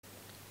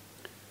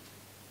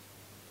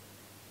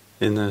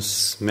in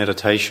this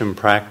meditation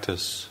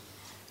practice,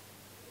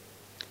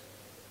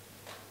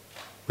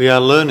 we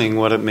are learning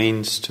what it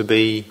means to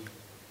be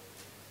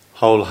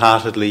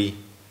wholeheartedly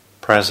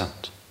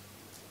present,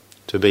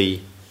 to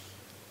be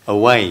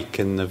awake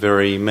in the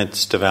very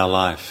midst of our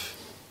life.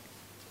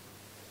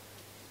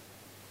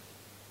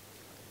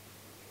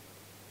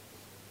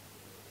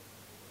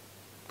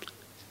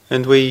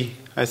 And we,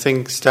 I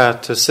think,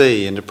 start to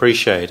see and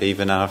appreciate,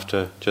 even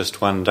after just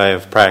one day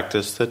of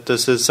practice, that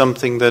this is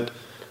something that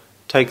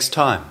takes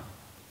time.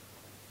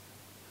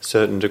 A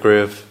certain degree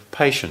of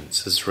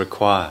patience is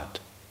required.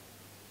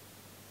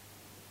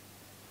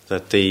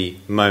 That the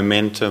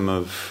momentum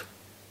of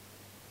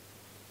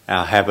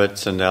our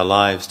habits and our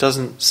lives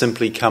doesn't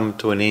simply come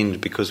to an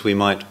end because we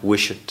might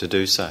wish it to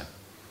do so.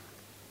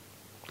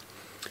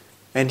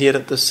 And yet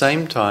at the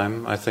same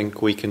time, I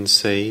think we can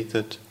see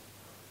that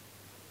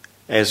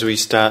as we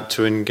start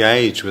to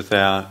engage with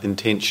our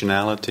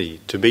intentionality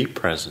to be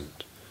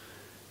present,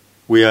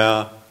 we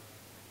are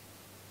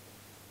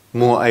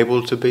more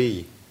able to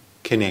be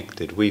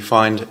connected. We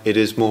find it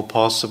is more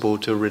possible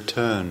to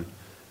return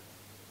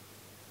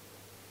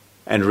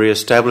and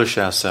re-establish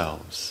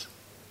ourselves.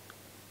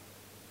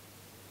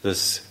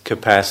 This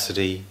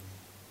capacity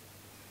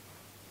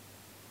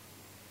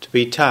to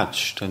be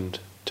touched and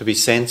to be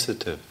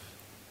sensitive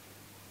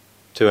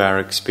to our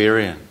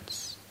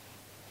experience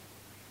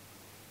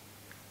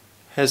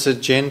has a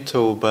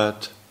gentle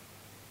but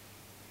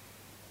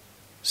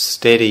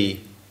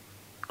steady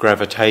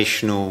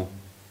gravitational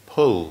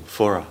pull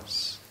for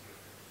us,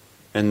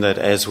 and that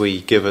as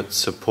we give it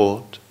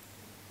support,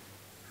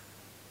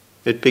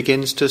 it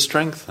begins to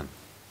strengthen,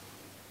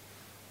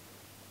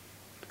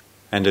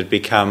 and it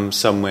becomes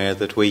somewhere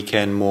that we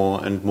can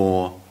more and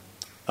more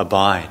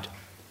abide.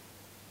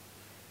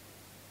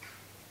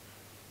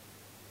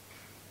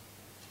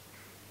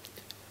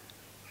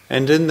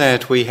 And in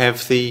that we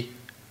have the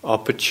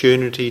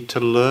opportunity to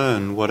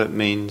learn what it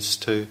means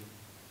to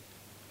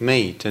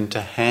meet and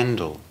to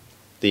handle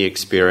the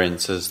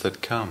experiences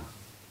that come.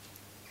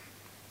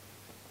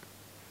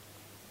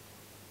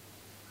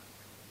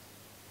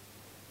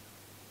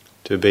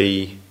 To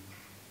be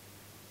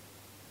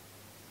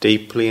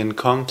deeply in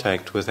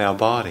contact with our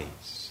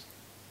bodies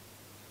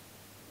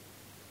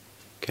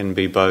can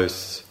be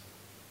both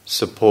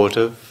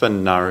supportive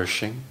and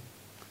nourishing,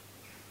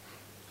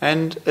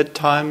 and at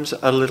times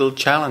a little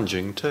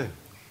challenging too.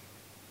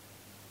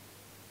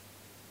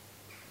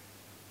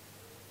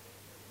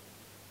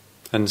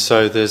 And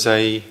so there's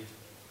a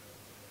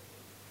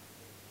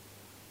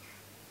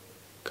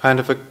kind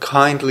of a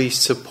kindly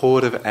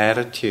supportive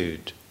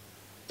attitude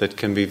that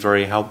can be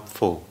very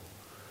helpful.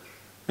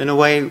 In a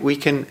way we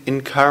can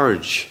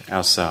encourage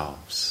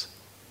ourselves.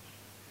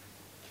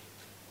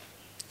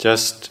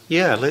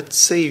 Let's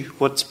see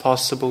what's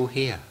possible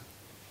here.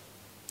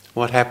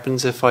 What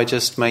happens if I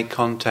just make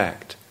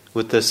contact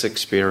with this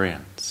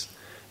experience?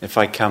 If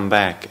I come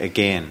back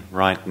again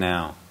right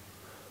now?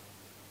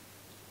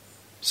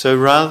 So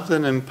rather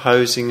than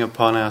imposing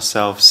upon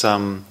ourselves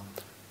some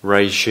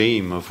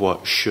regime of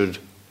what should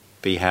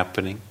be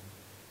happening,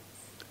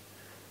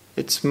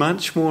 it's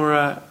much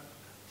more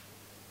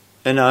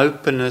an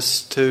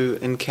openness to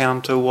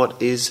encounter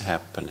what is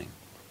happening.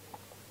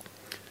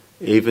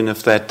 Even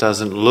if that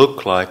doesn't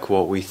look like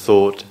what we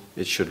thought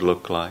it should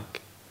look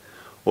like,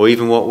 or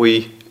even what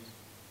we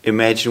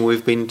imagine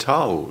we've been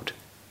told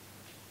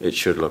it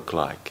should look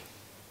like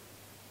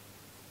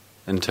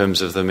in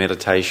terms of the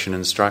meditation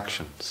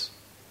instructions.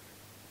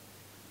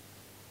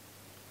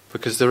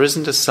 Because there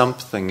isn't a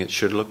something it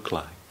should look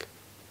like.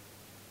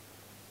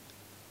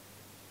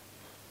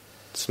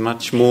 It's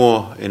much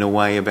more, in a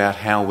way, about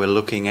how we're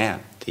looking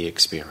at the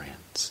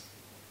experience,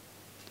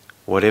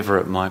 whatever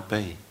it might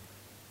be.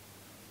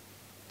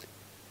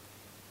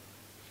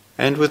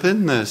 And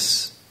within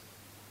this,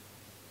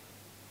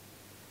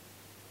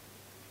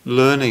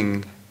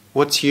 learning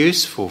what's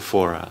useful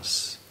for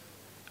us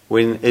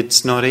when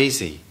it's not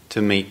easy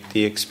to meet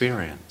the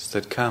experience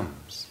that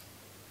comes.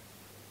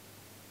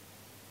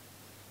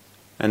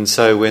 And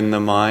so when the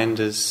mind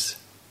is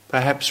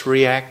perhaps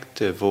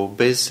reactive or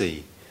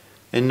busy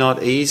and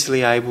not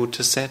easily able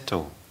to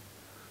settle,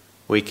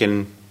 we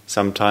can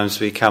sometimes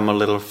become a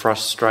little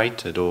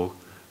frustrated or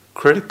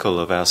critical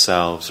of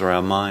ourselves or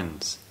our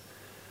minds.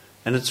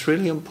 And it's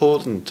really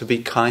important to be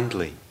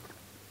kindly,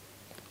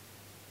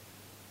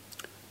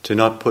 to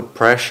not put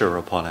pressure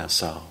upon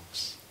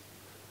ourselves.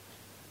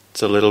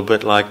 It's a little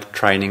bit like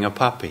training a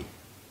puppy.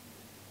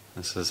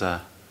 This is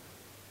I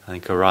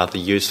think a rather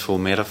useful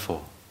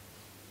metaphor.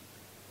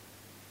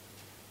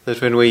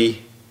 That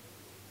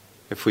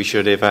if we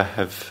should ever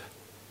have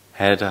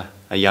had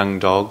a young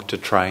dog to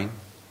train,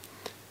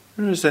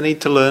 they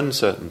need to learn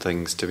certain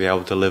things to be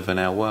able to live in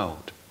our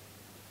world.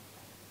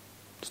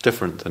 It's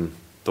different than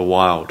the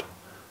wild.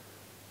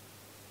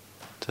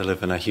 To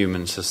live in a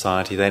human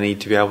society, they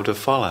need to be able to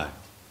follow,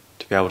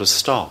 to be able to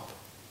stop,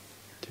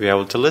 to be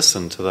able to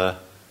listen to the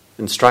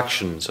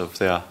instructions of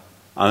their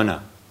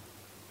owner.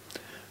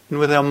 And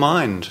with our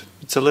mind,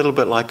 it's a little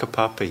bit like a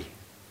puppy.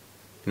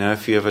 You know,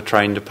 if you ever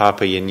trained a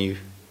puppy and you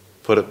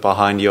put it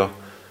behind your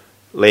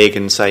leg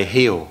and say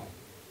heel,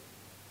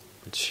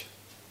 which,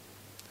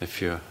 if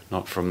you're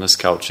not from this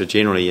culture,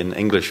 generally in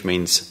English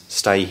means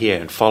stay here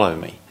and follow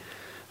me.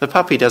 The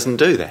puppy doesn't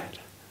do that.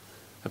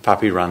 The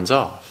puppy runs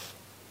off.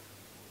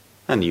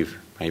 And you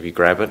maybe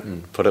grab it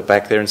and put it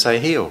back there and say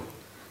heel.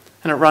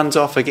 And it runs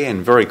off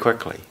again very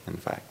quickly, in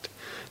fact.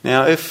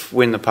 Now, if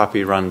when the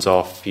puppy runs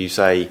off, you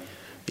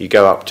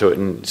go up to it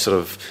and sort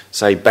of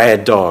say,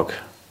 bad dog,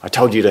 I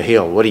told you to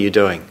heel, what are you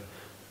doing?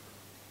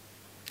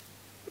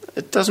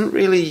 It doesn't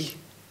really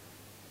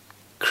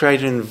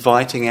create an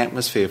inviting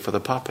atmosphere for the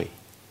puppy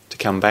to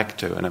come back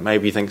to. And it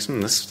maybe thinks,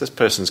 this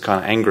person's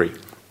kind of angry.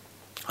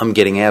 I'm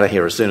getting out of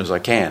here as soon as I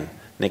can,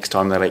 next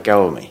time they let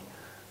go of me.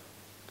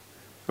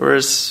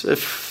 Whereas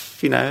if,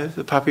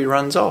 the puppy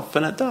runs off,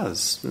 and it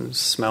does, and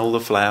smell the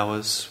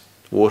flowers,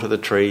 water the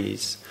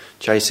trees,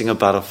 chasing a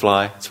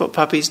butterfly, it's what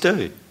puppies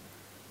do.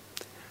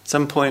 At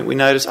some point we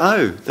notice,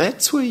 oh,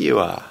 that's where you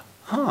are.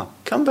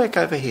 Come back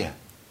over here.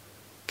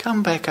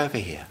 Come back over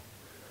here.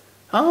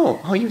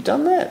 Oh, you've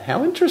done that.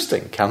 How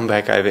interesting. Come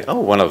back over here. Oh,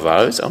 one of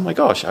those. Oh my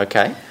gosh,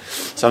 okay.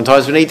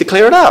 Sometimes we need to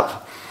clear it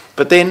up.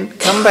 But then,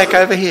 come back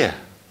over here.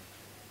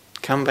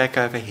 Come back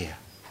over here.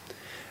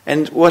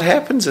 And what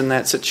happens in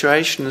that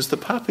situation is the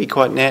puppy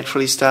quite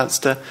naturally starts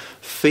to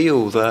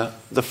feel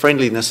the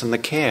friendliness and the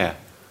care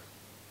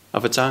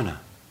of its owner.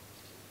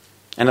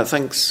 And it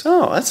thinks,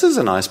 oh, this is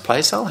a nice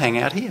place. I'll hang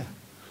out here.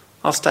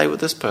 I'll stay with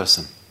this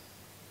person.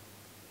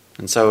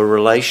 And so a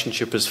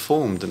relationship is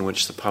formed in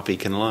which the puppy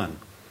can learn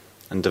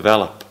and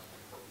develop.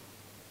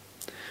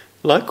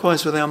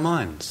 Likewise with our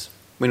minds.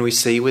 When we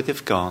see where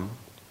they've gone,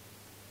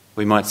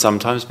 we might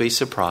sometimes be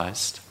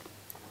surprised.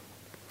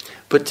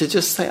 But to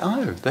just say,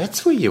 oh,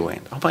 that's where you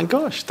went. Oh my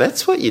gosh,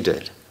 that's what you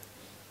did.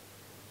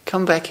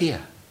 Come back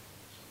here.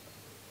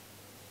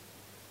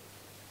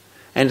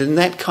 And in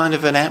that kind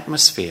of an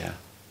atmosphere,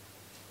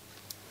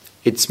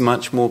 it's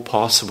much more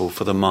possible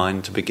for the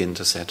mind to begin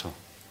to settle.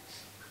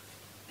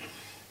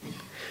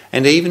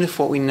 And even if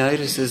what we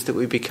notice is that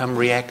we become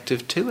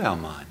reactive to our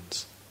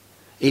minds,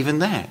 even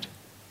that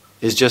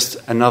is just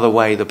another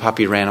way the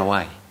puppy ran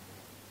away,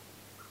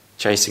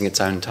 chasing its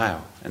own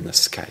tail in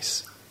this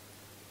case.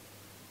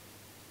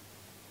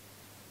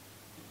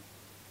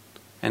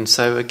 And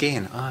so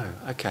again, oh,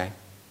 okay,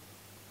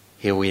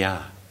 here we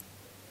are.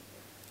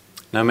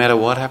 No matter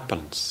what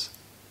happens,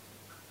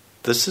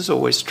 this is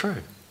always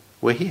true.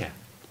 We're here.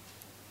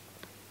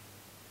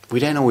 We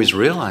don't always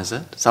realize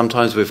it.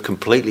 Sometimes we've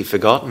completely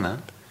forgotten it.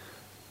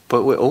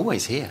 But we're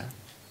always here.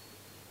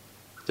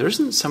 There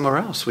isn't somewhere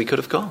else we could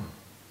have gone.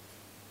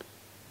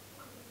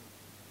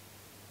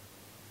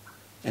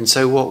 And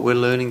so what we're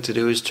learning to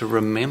do is to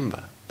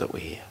remember that we're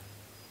here.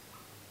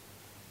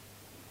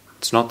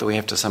 It's not that we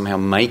have to somehow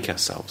make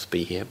ourselves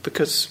be here,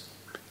 because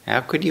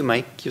how could you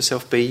make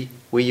yourself be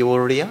where you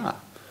already are?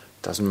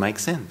 It doesn't make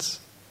sense.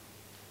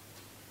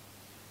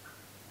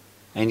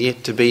 And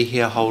yet to be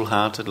here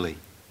wholeheartedly.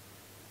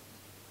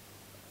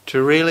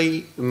 To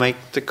really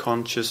make the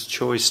conscious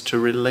choice to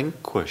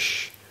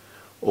relinquish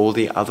all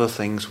the other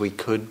things we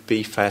could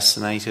be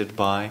fascinated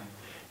by,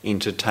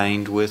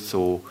 entertained with,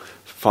 or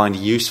find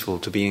useful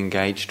to be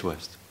engaged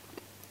with.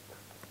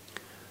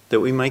 That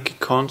we make a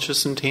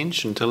conscious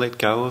intention to let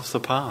go of the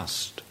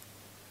past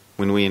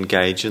when we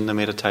engage in the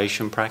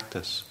meditation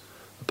practice.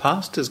 The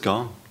past is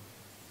gone.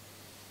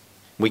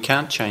 We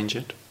can't change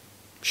it.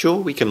 Sure,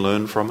 we can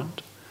learn from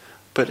it,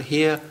 but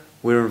here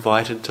we're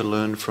invited to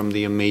learn from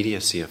the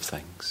immediacy of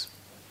things.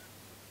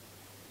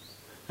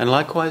 And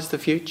likewise the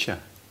future.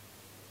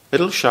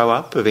 It'll show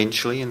up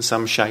eventually in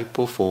some shape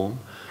or form,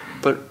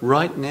 but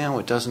right now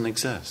it doesn't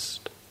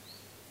exist.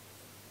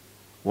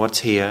 What's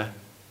here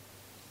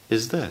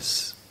is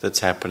this that's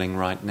happening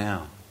right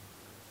now.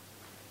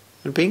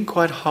 And being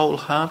quite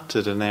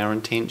wholehearted in our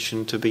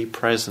intention to be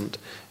present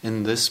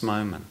in this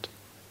moment,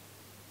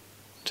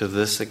 to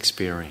this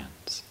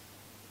experience.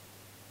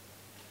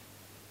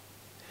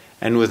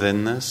 And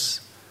within this,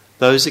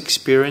 those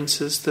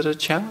experiences that are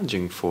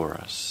challenging for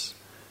us,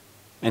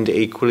 and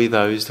equally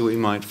those that we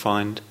might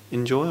find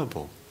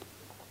enjoyable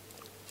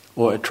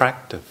or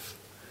attractive.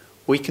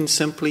 We can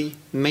simply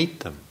meet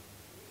them.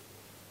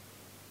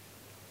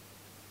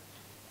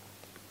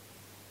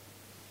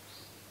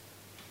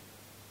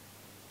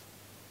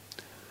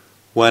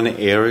 One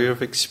area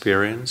of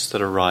experience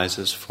that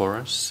arises for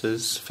us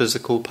is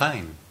physical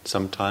pain,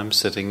 sometimes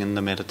sitting in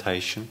the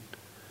meditation.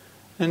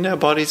 And our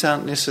bodies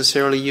aren't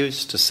necessarily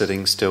used to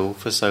sitting still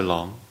for so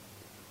long.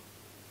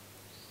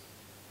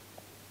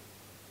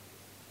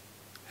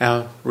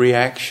 Our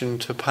reaction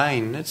to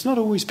pain, it's not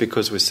always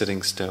because we're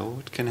sitting still.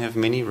 It can have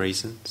many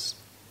reasons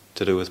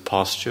to do with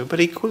posture,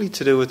 but equally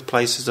to do with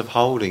places of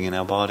holding in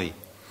our body,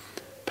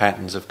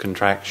 patterns of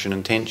contraction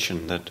and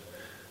tension that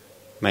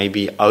may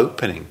be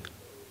opening,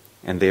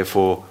 and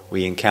therefore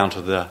we encounter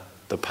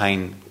the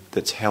pain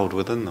that's held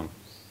within them.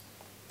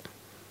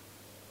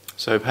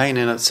 So pain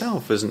in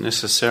itself isn't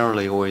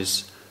necessarily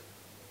always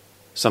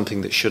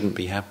something that shouldn't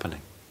be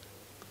happening.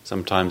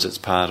 Sometimes it's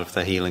part of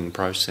the healing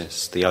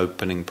process, the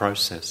opening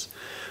process.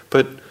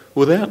 but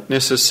without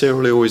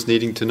necessarily always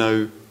needing to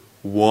know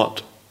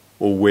what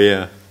or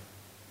where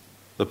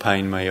the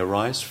pain may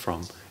arise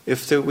from.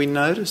 If we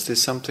notice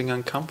there's something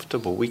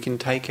uncomfortable, we can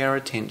take our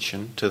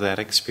attention to that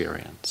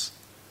experience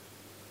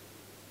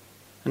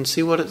and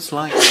see what it's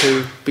like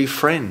to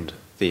befriend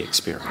the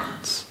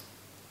experience.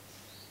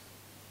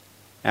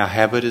 Our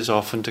habit is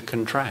often to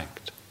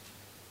contract.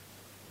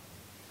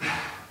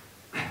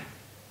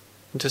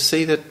 And to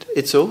see that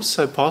it's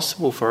also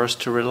possible for us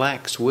to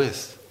relax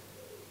with,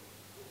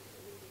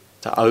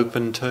 to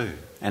open to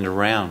and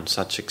around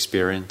such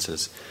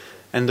experiences.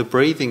 And the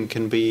breathing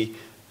can be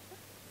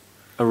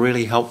a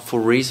really helpful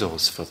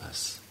resource for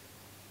this.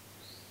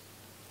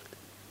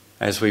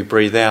 As we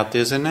breathe out,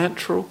 there's a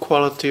natural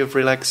quality of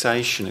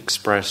relaxation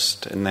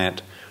expressed in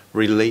that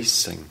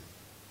releasing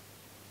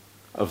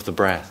of the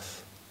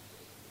breath.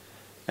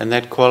 And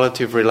that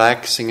quality of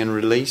relaxing and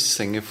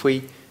releasing, if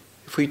we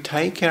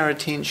take our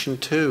attention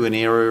to an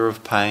area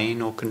of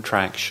pain or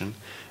contraction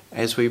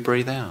as we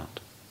breathe out,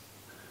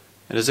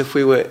 and as if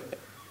we were,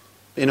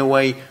 in a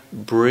way,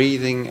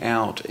 breathing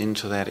out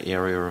into that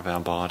area of our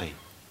body,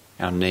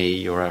 our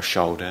knee or our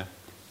shoulder,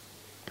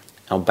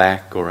 our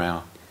back or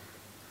our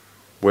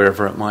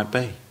wherever it might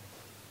be.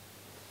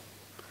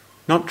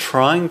 Not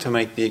trying to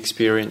make the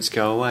experience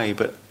go away,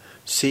 but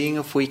seeing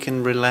if we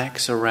can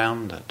relax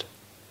around it,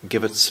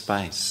 give it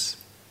space,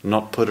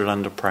 not put it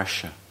under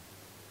pressure.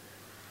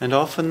 And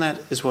often that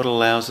is what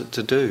allows it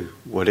to do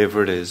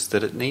whatever it is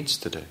that it needs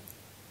to do.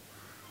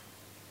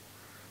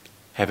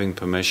 Having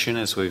permission,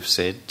 as we've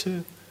said,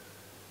 to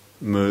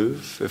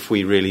move if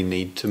we really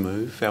need to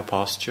move our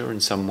posture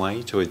in some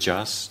way to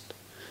adjust.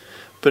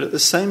 But at the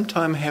same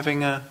time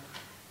having a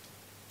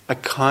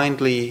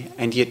kindly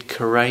and yet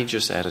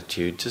courageous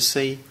attitude to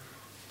see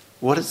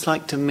what it's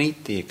like to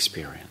meet the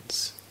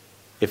experience,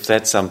 if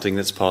that's something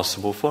that's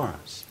possible for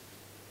us.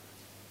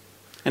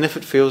 And if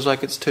it feels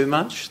like it's too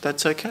much,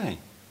 that's okay.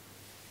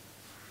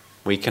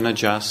 We can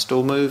adjust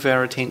or move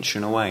our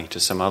attention away to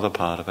some other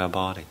part of our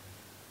body.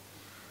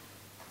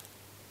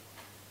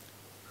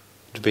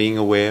 Being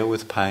aware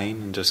with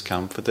pain and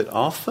discomfort that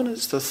often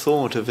it's the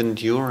thought of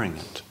enduring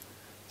it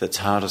that's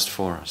hardest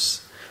for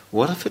us.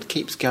 What if it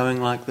keeps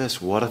going like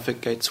this? What if it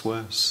gets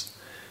worse?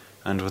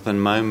 And within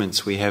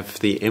moments we have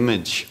the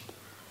image,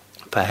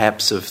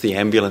 perhaps, of the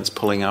ambulance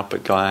pulling up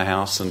at Gaia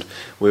House and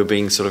we're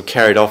being sort of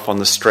carried off on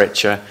the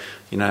stretcher,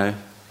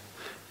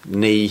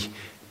 knee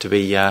to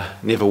be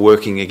never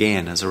working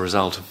again as a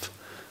result of,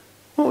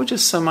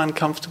 just some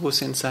uncomfortable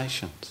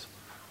sensations.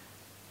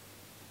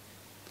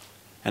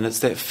 And it's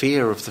that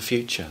fear of the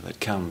future that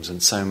comes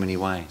in so many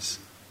ways.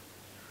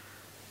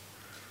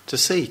 To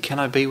see, can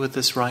I be with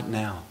this right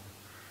now?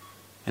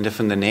 And if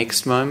in the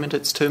next moment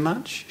it's too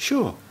much,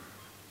 sure,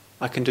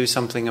 I can do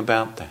something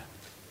about that.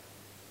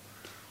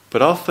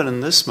 But often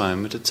in this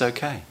moment it's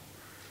okay.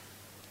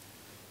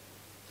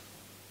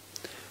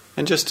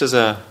 And just as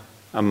a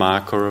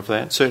marker of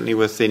that, certainly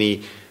with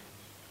any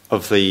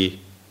of the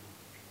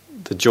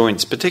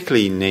joints,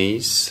 particularly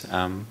knees,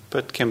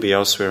 but can be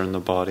elsewhere in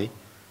the body,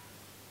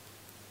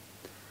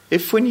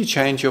 if when you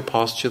change your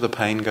posture the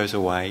pain goes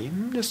away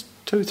in just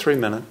 2-3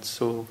 minutes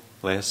or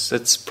less,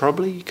 it's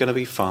probably going to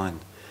be fine.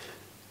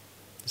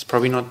 It's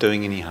probably not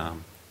doing any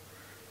harm.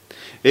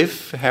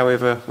 If,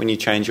 however, when you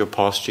change your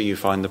posture you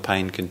find the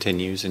pain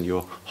continues and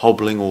you're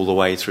hobbling all the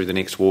way through the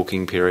next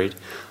walking period,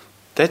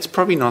 that's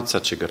probably not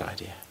such a good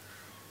idea.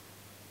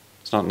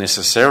 It's not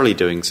necessarily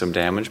doing some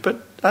damage,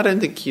 but I don't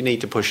think you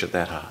need to push it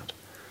that hard.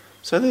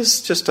 So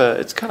there's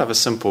it's kind of a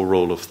simple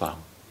rule of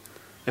thumb.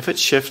 If it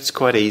shifts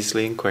quite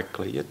easily and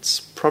quickly,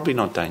 it's probably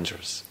not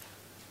dangerous.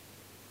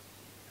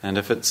 And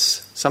if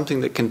it's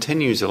something that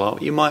continues a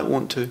lot, you might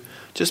want to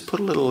just put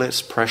a little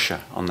less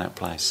pressure on that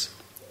place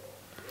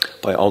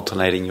by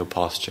alternating your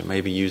posture,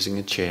 maybe using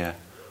a chair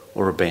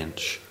or a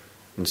bench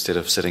instead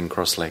of sitting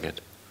cross-legged.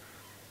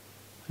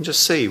 And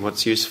just see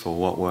what's useful,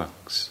 what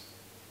works.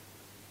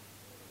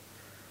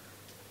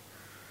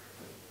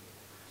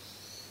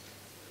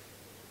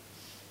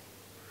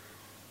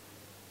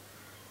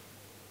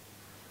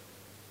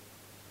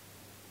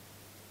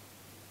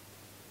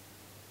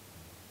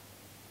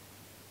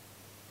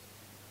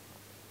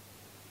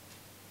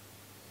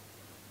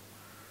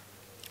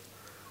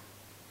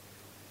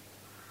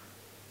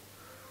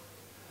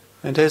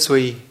 And as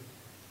we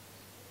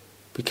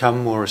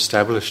become more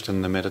established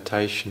in the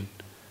meditation,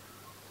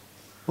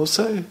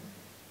 also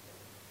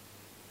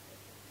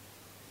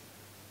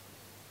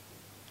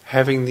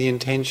having the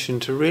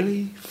intention to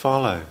really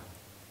follow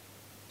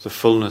the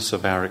fullness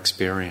of our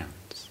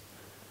experience.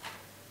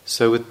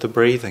 So with the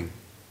breathing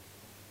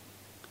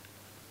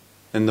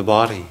in the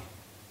body,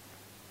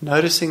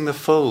 noticing the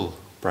full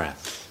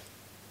breath,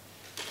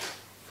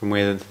 from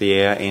where the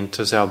air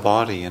enters our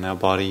body and our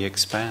body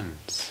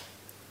expands.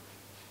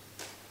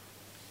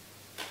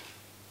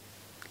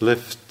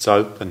 Lifts,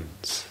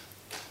 opens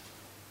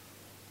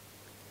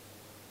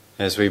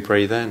as we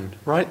breathe in,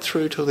 right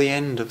through to the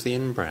end of the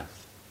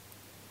in-breath.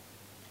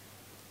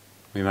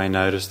 We may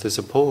notice there's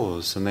a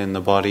pause and then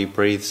the body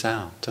breathes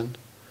out, and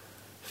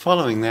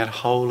following that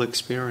whole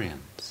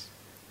experience.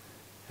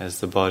 as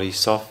the body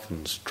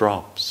softens,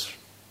 drops,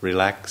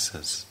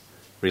 relaxes,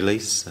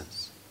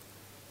 releases.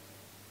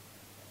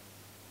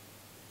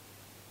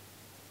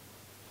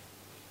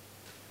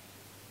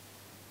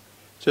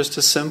 Just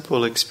a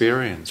simple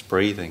experience,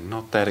 breathing,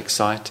 not that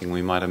exciting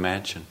we might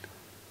imagine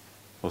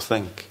or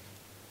think,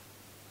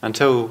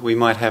 until we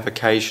might have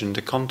occasion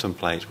to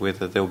contemplate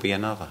whether there'll be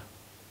another.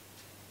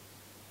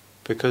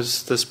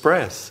 Because this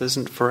breath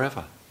isn't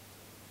forever.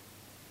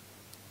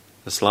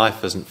 This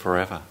life isn't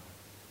forever.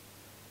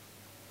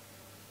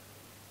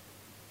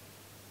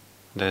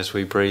 And as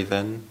we breathe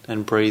in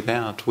and breathe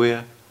out,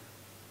 we're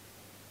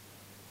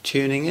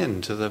tuning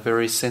in to the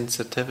very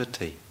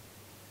sensitivity,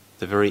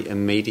 the very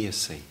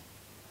immediacy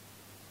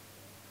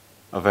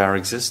of our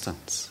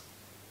existence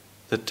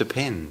that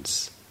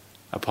depends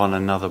upon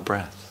another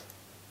breath.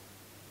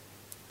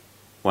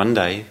 One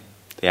day,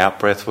 the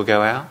out-breath will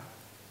go out,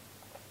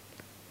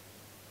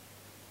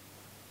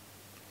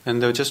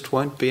 and there just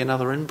won't be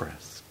another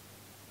in-breath.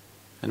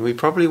 And we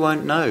probably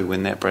won't know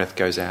when that breath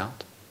goes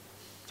out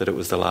that it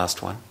was the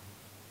last one.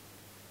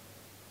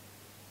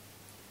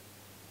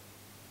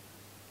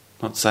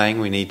 Not saying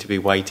we need to be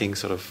waiting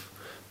sort of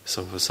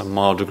with some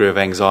mild degree of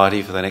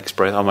anxiety for the next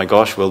breath. Oh my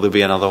gosh, will there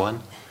be another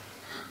one?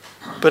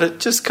 But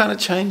it just kind of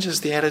changes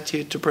the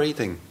attitude to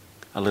breathing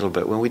a little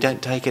bit when we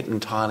don't take it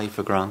entirely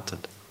for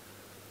granted.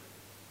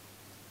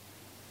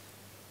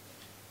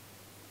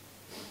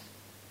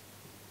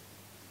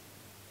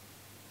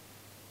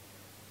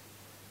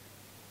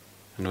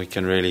 And we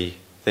can really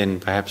then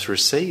perhaps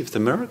receive the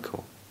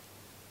miracle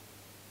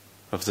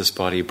of this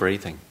body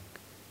breathing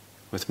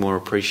with more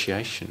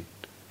appreciation.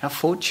 How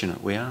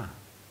fortunate we are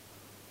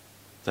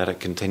that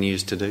it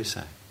continues to do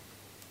so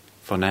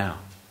for now.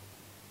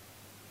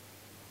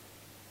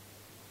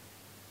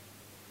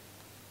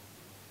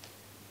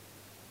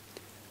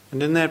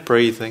 And in that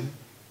breathing,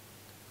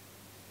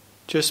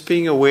 just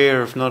being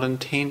aware of not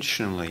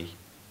intentionally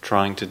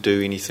trying to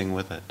do anything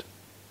with it,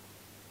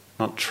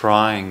 not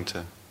trying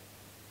to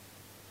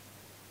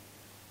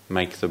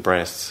make the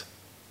breath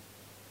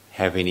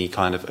have any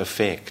kind of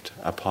effect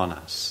upon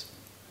us,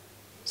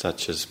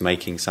 such as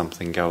making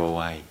something go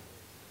away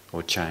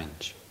or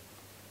change.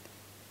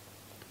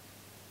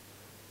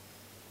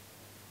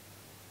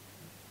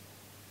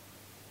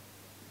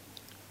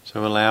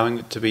 So allowing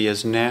it to be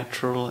as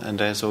natural and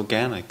as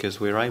organic as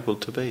we're able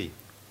to be.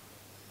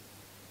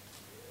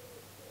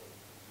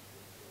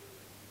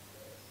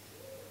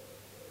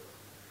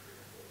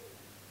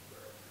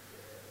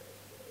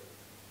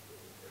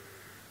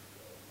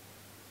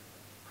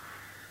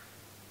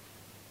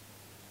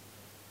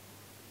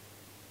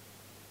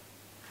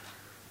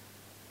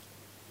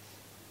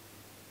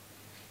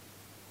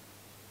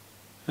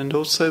 And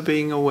also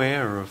being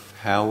aware of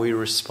how we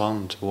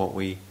respond to what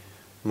we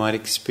might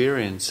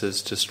experience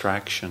as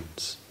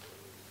distractions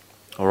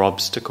or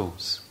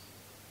obstacles,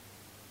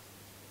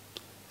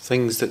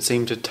 things that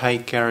seem to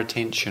take our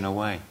attention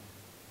away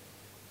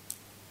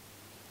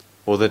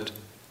or that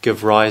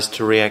give rise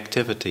to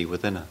reactivity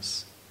within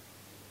us.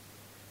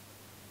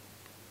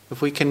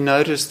 If we can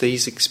notice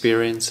these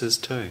experiences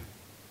too,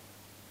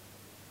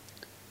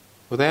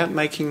 without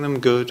making them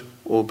good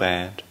or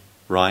bad,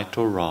 right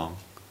or wrong,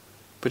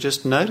 but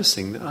just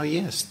noticing that, oh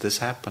yes, this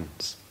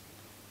happens.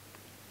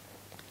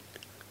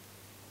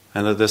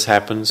 And that this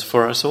happens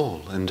for us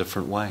all in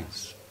different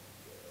ways.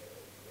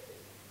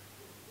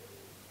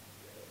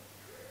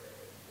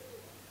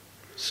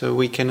 So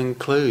we can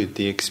include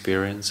the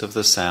experience of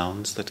the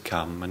sounds that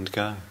come and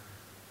go.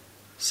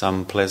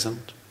 Some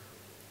pleasant,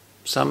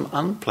 some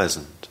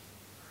unpleasant.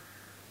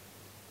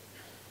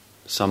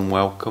 Some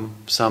welcome,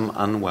 some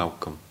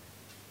unwelcome.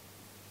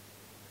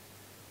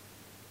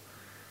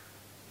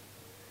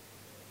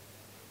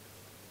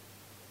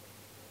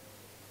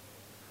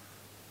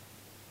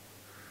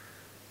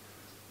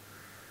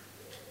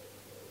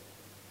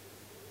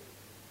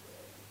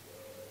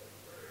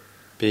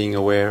 Being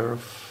aware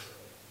of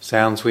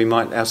sounds we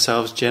might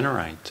ourselves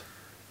generate.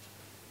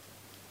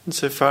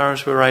 Insofar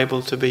as we're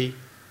able to be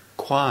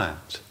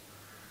quiet,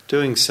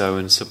 doing so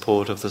in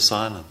support of the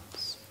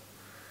silence.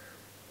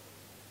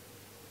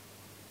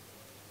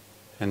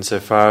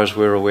 Insofar as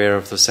we're aware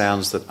of the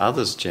sounds that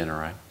others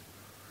generate,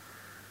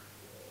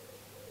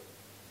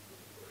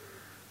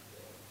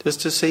 just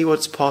to see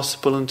what's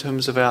possible in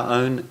terms of our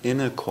own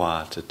inner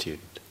quietude.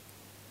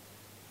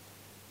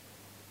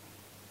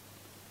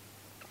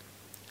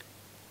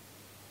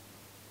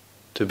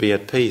 To be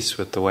at peace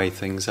with the way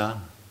things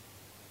are.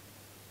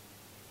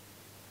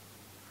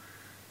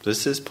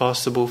 This is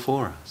possible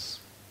for us.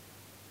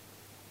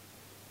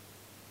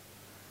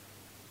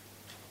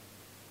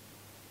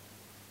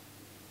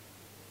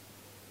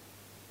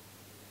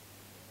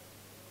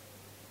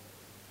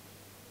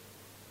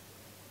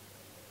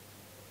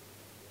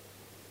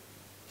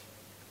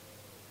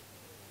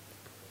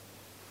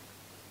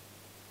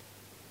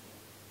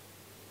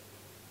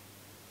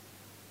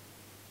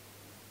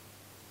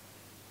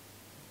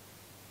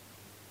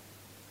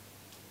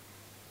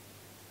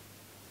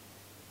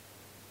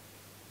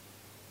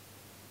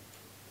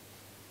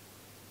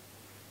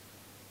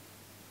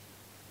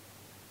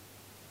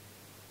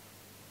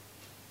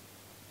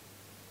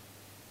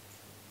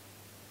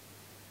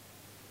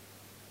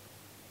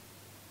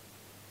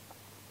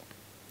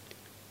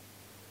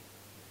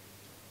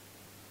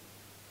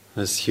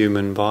 this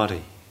human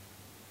body,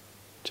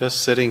 just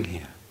sitting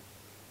here,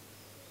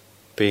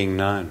 being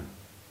known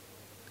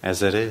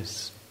as it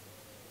is.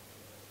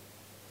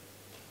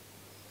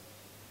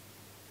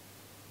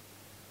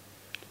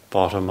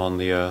 Bottom on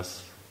the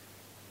earth,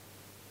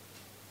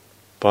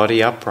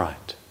 body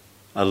upright,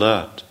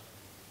 alert,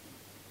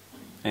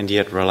 and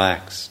yet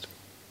relaxed.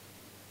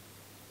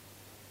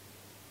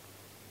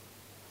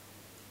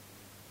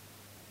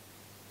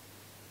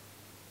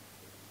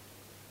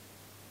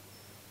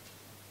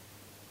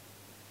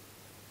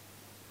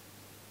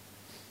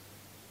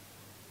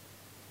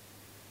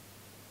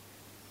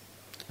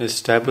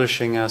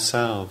 Establishing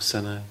ourselves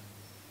in a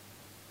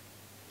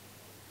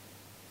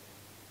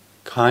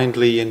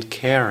kindly and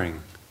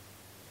caring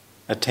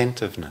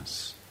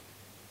attentiveness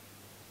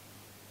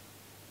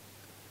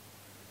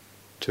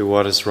to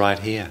what is right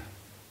here.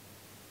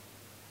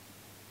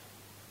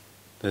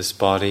 This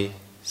body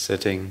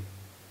sitting,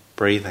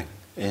 breathing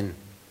in,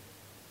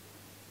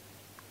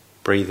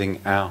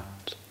 breathing out.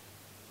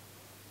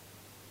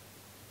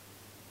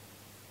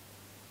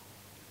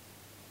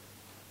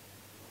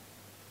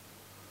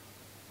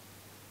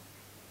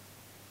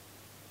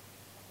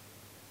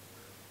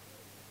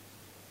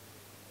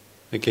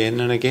 Again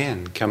and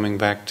again, coming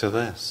back to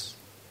this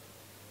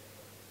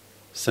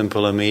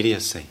simple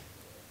immediacy.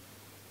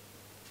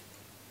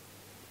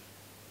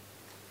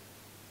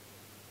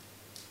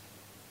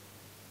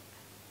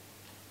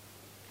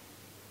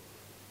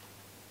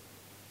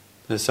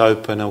 This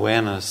open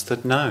awareness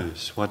that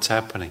knows what's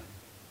happening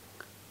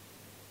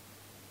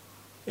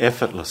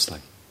effortlessly.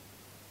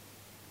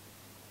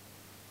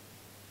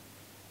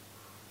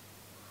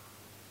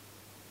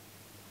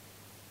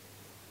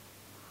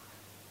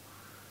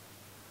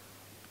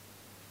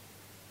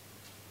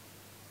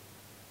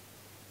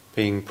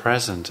 Being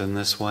present in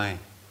this way,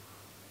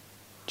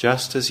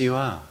 just as you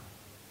are.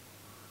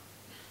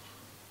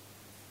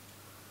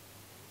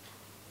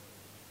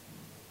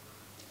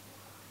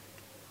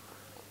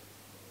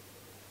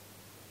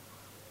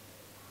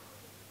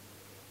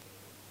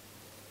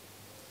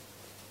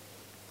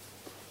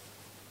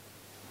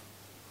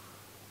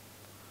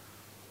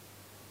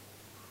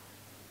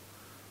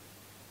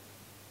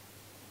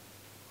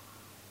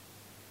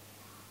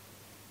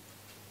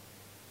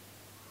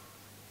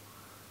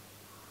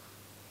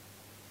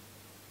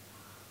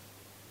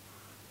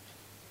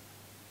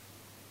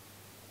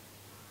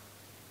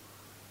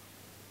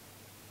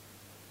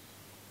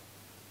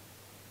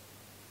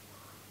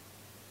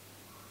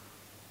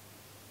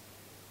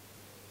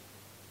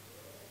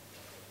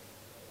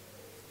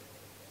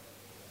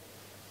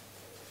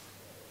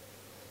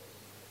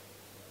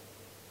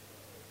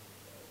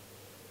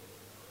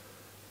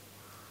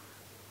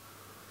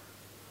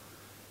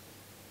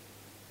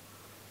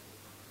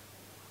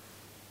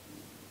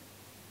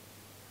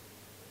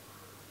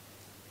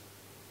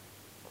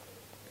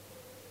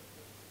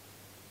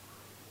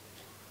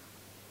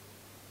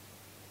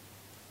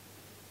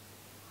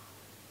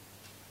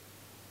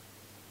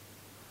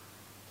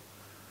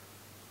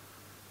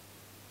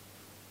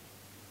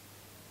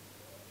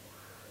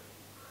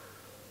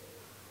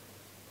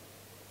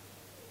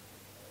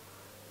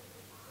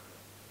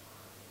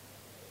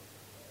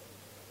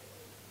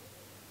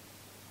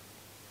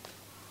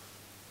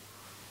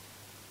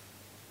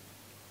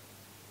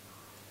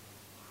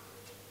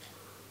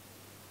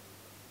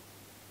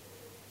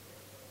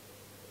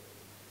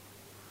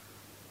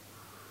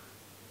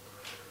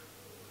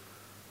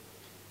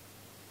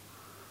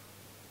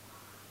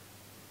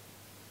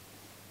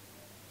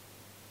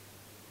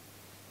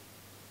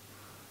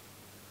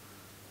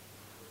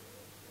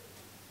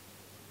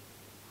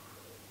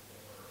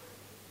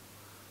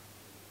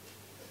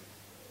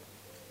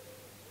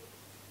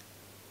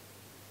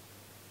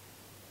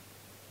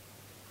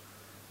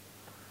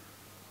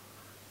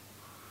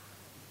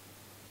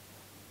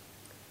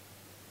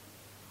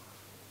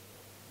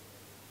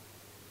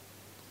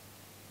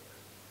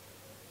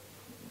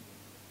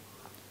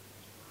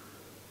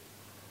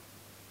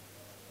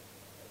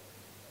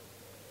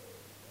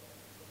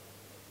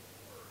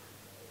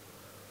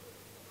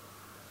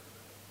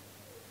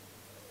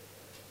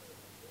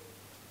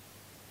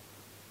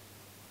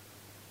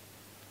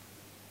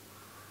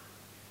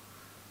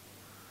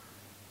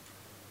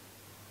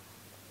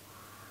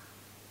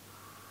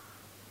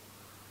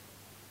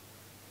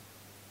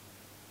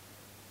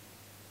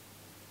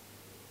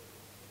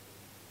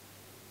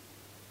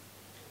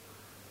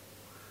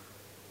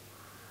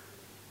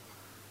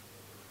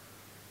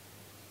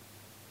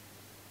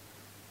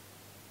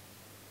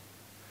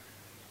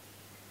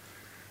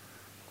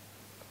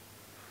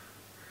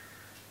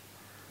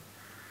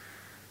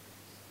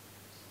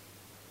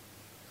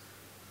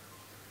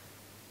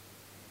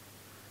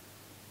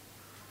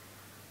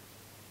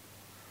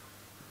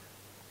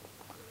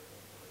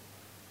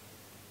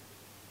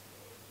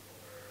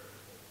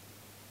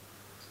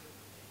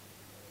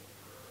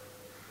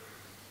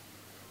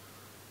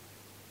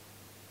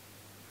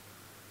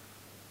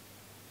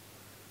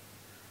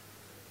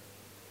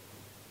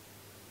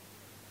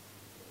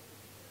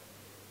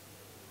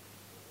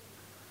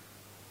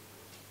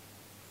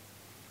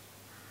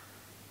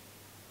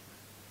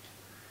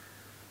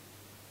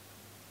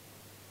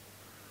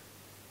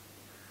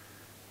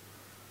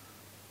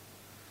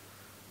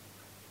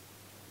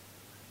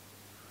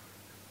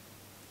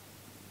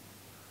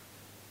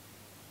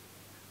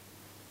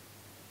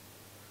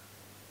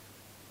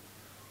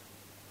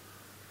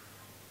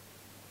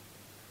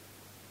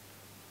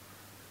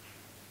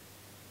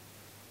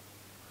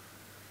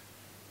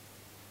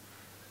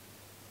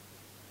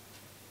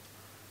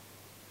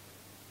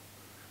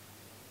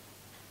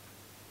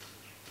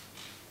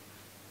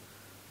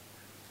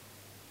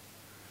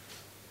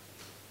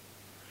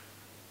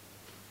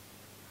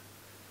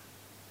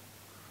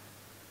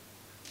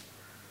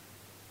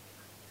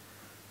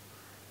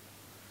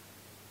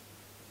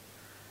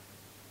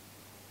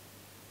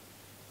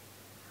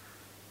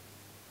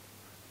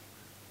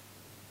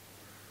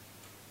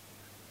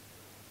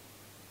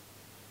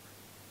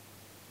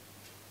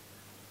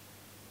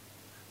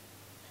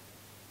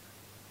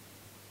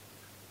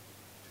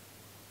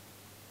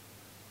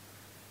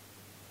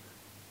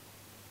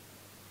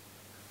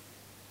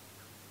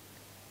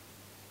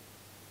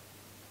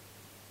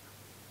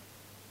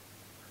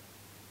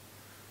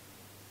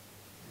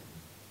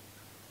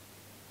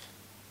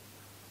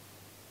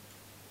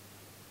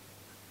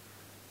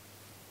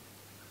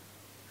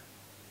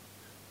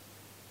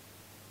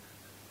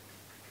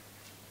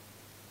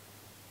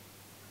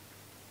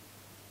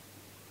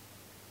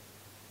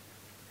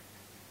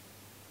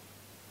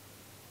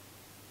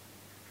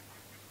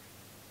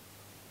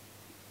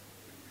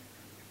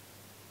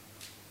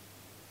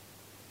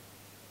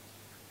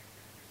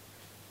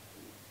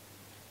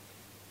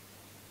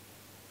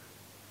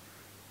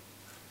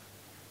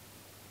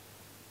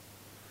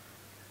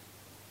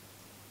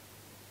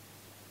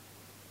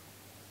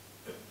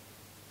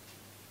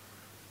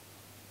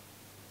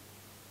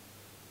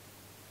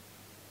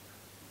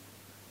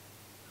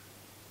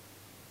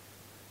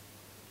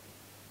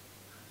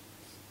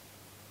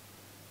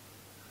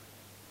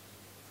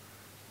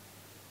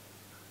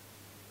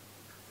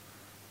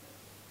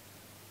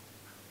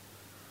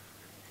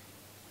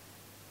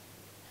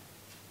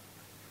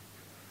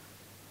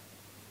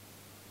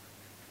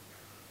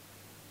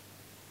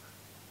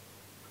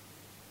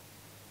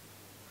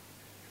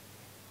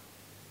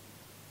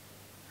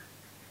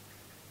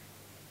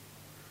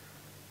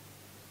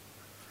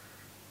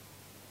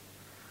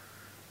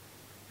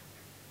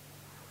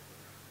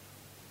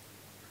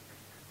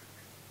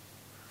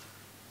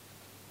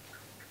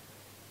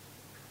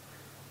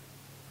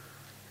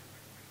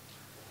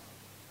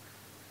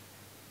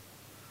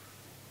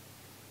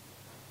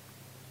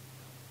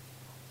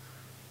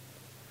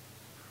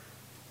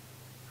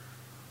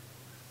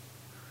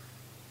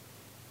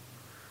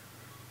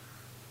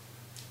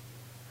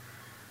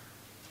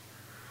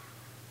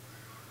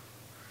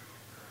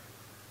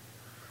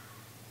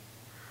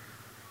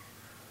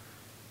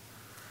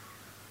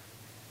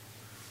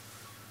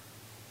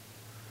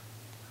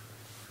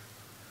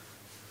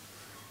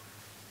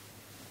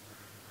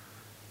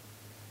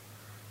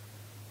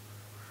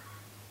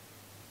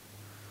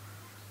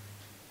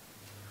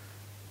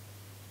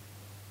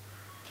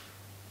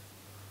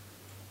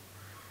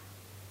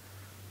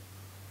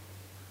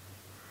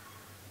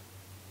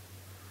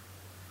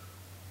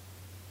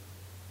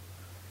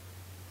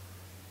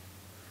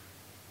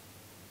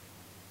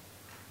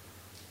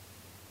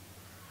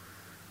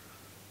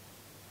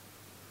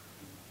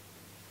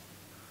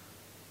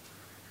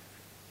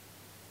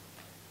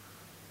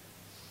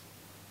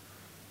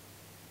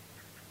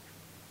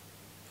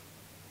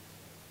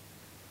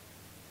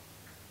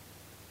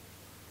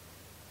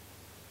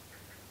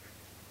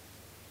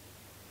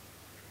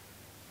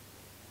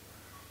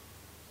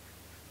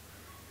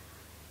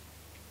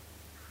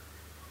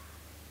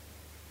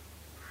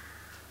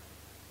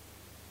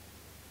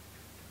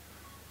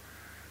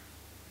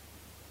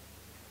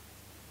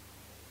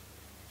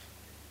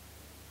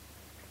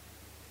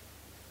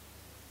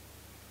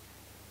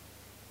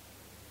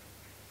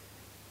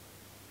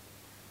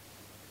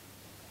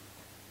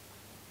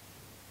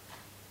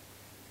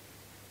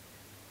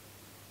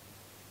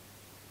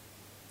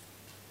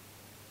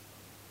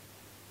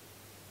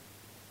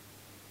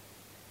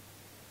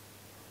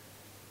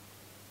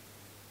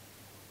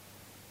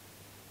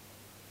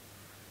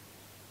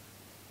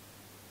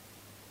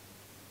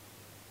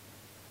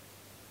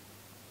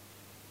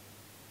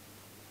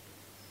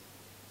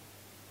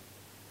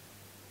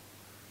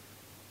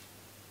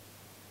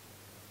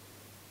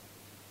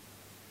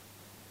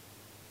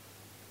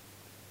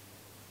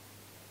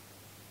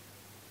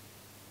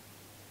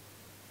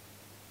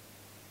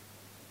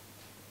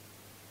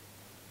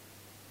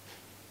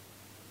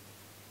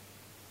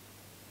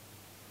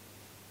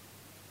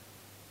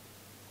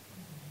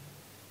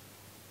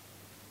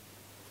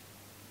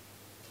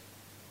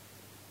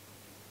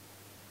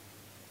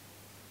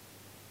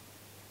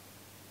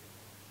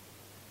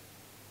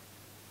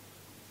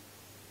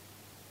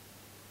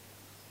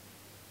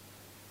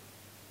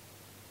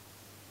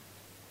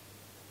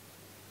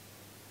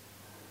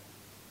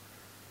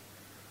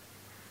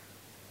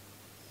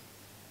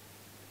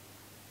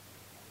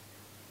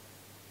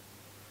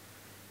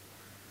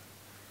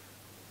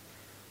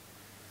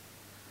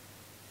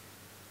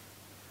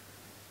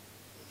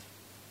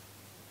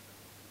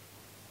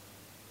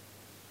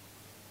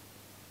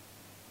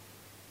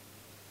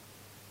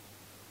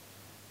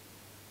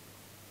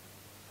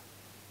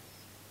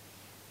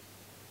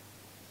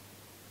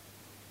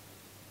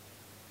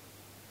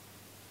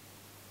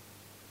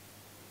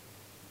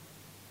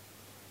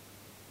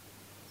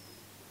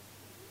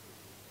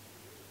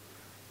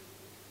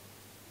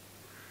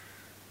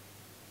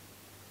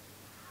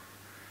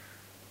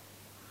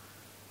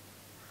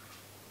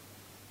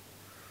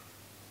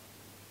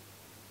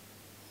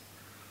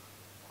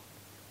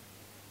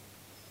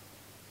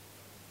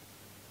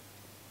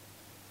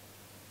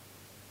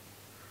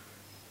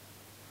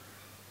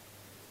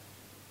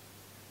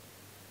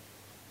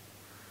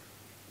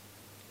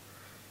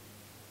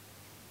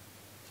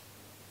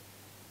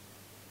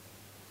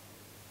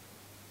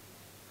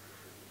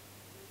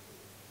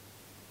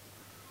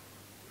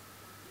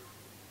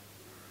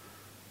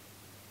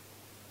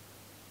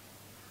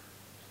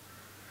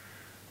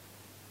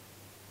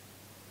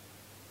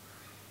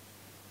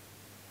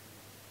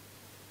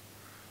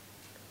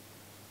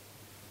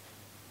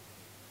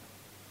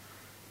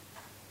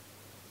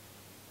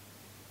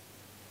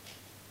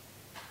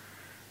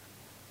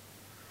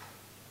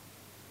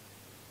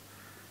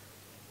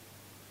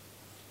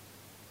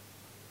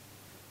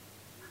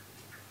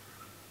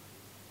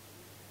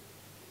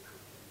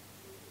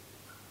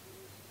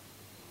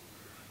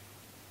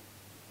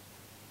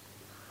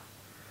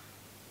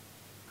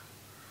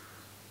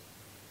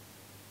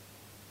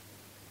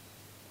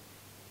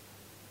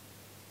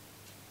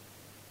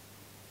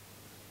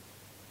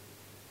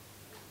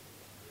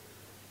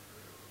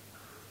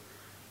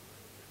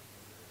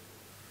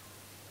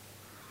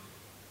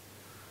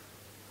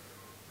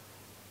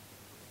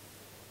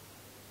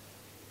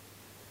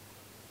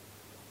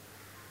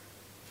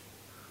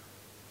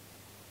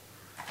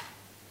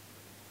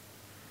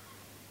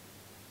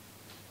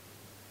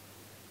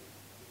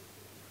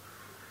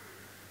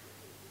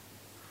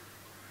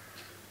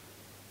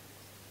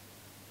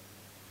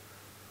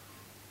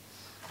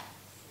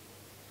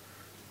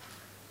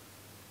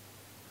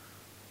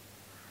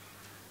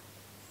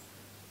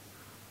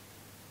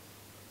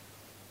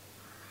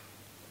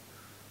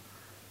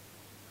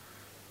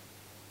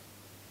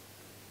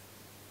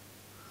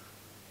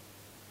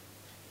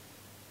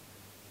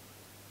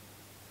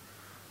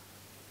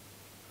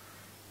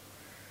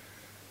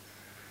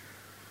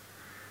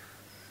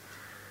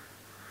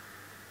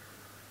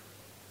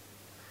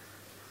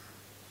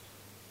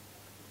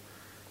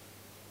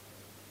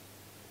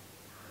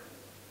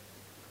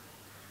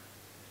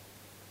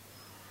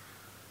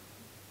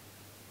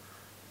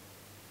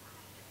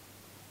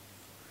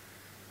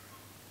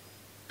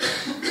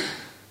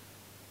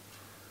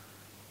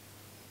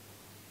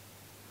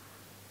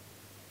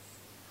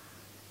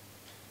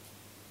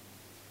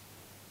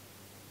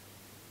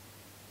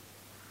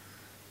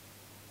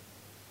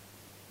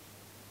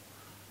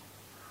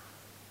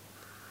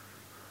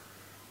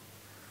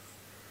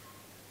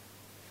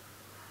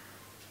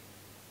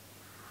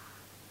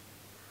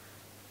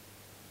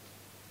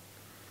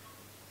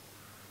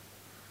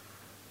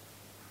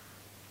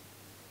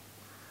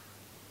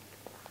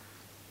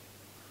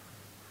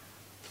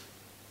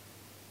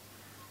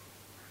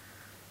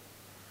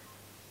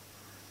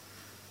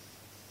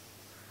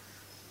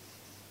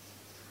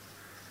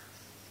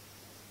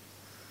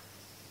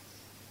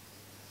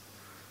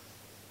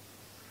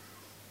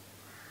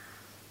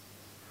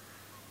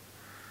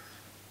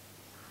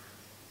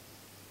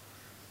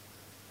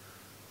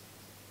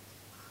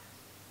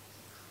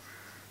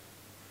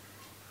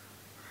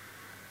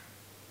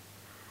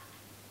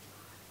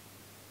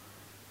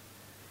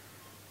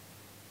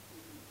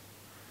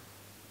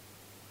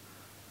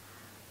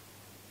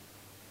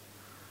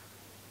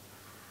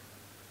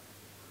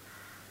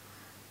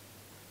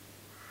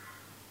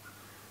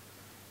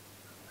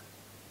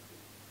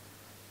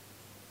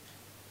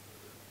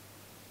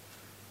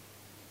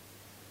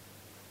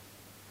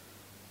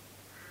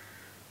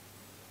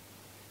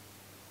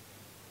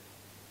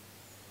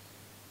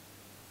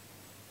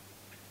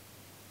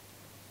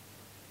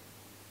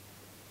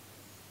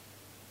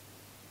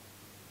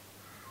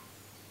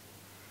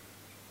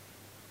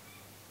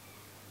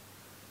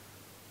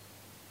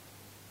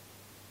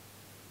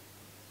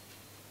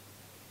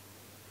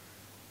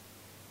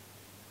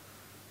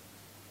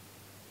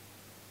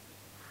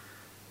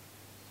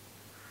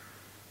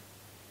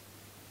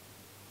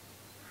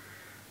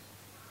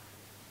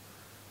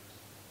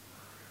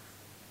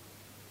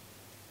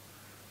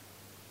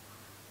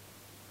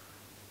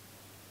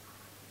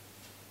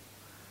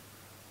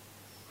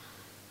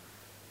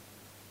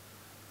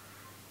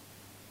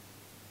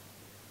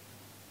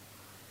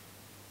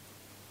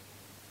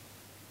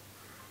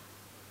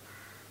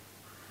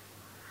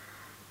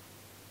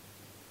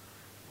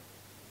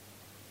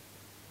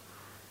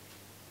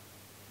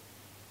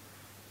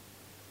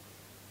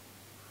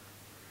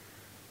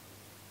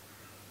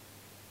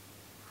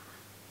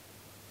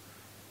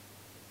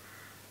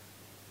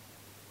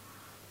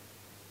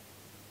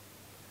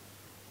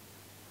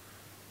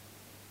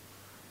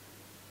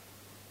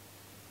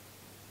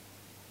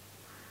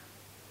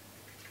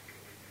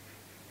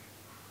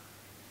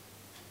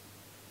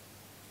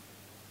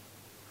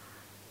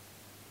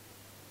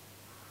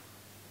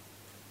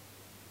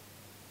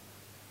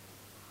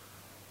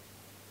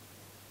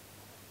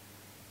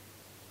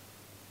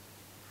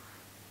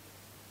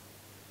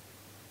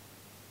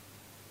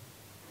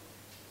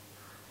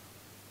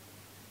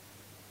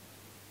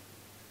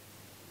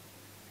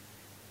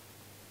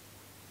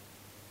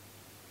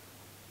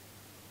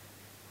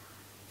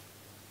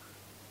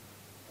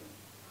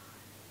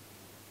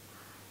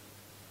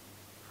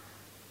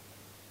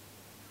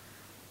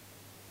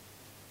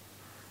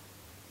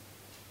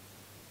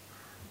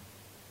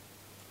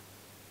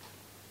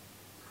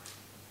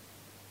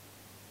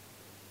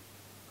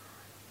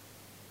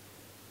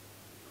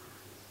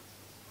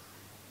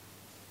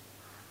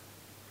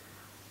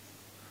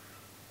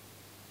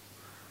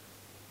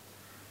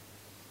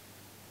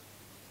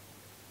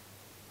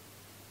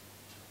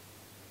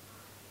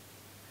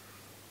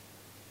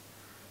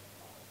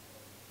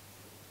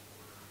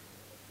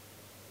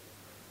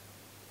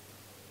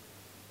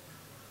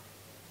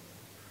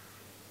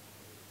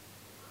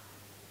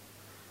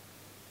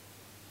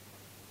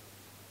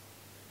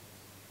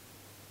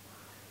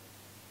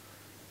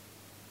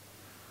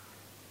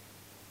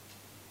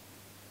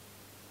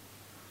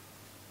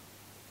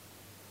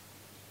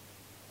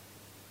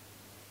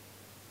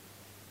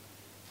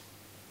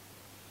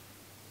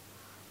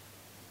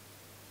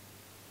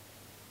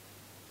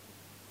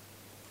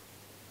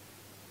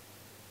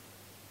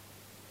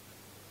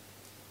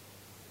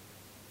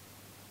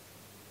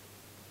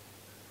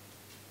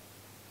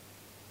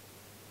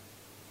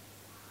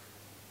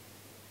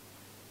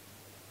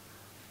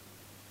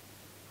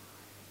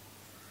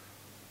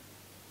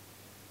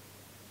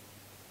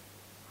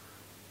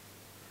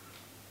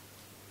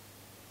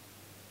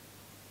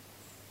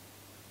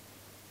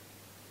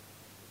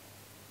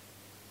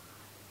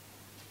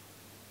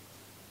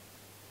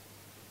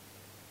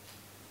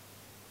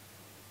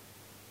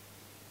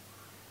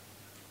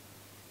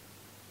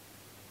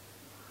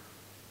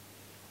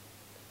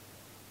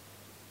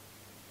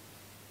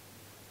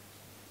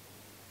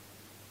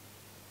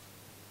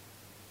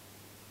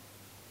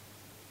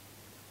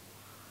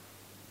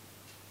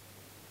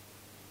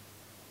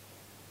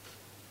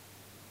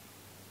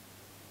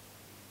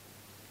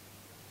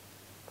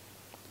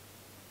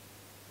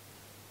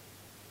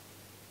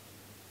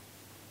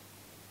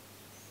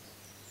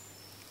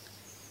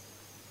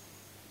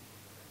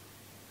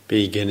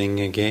 beginning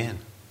again,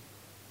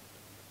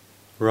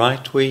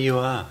 right where you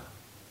are,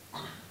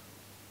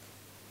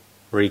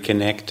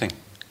 reconnecting.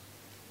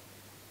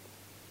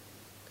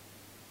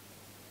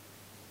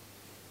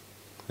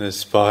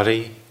 This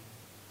body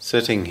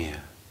sitting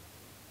here,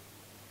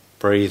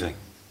 breathing,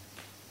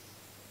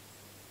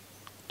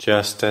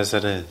 just as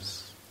it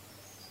is.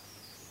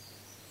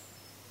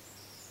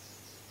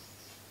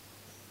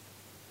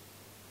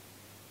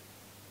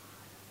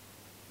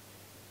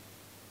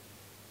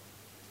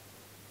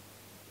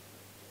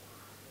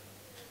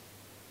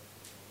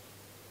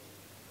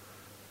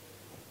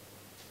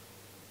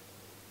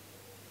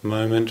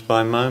 Moment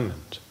by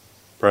moment,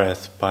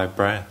 breath by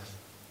breath.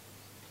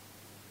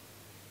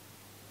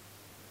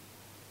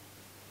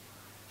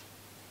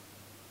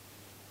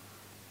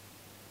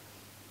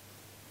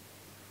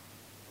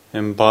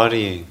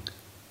 Embodying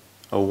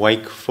a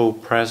wakeful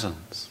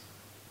presence.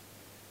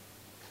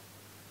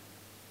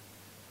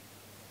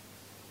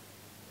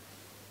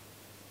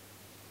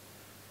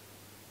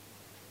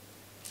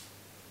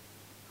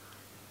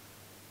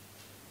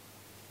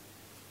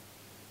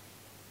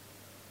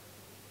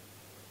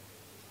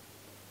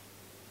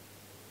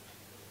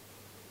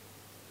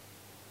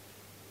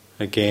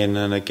 Again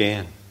and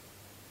again,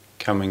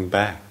 coming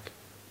back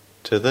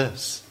to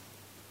this.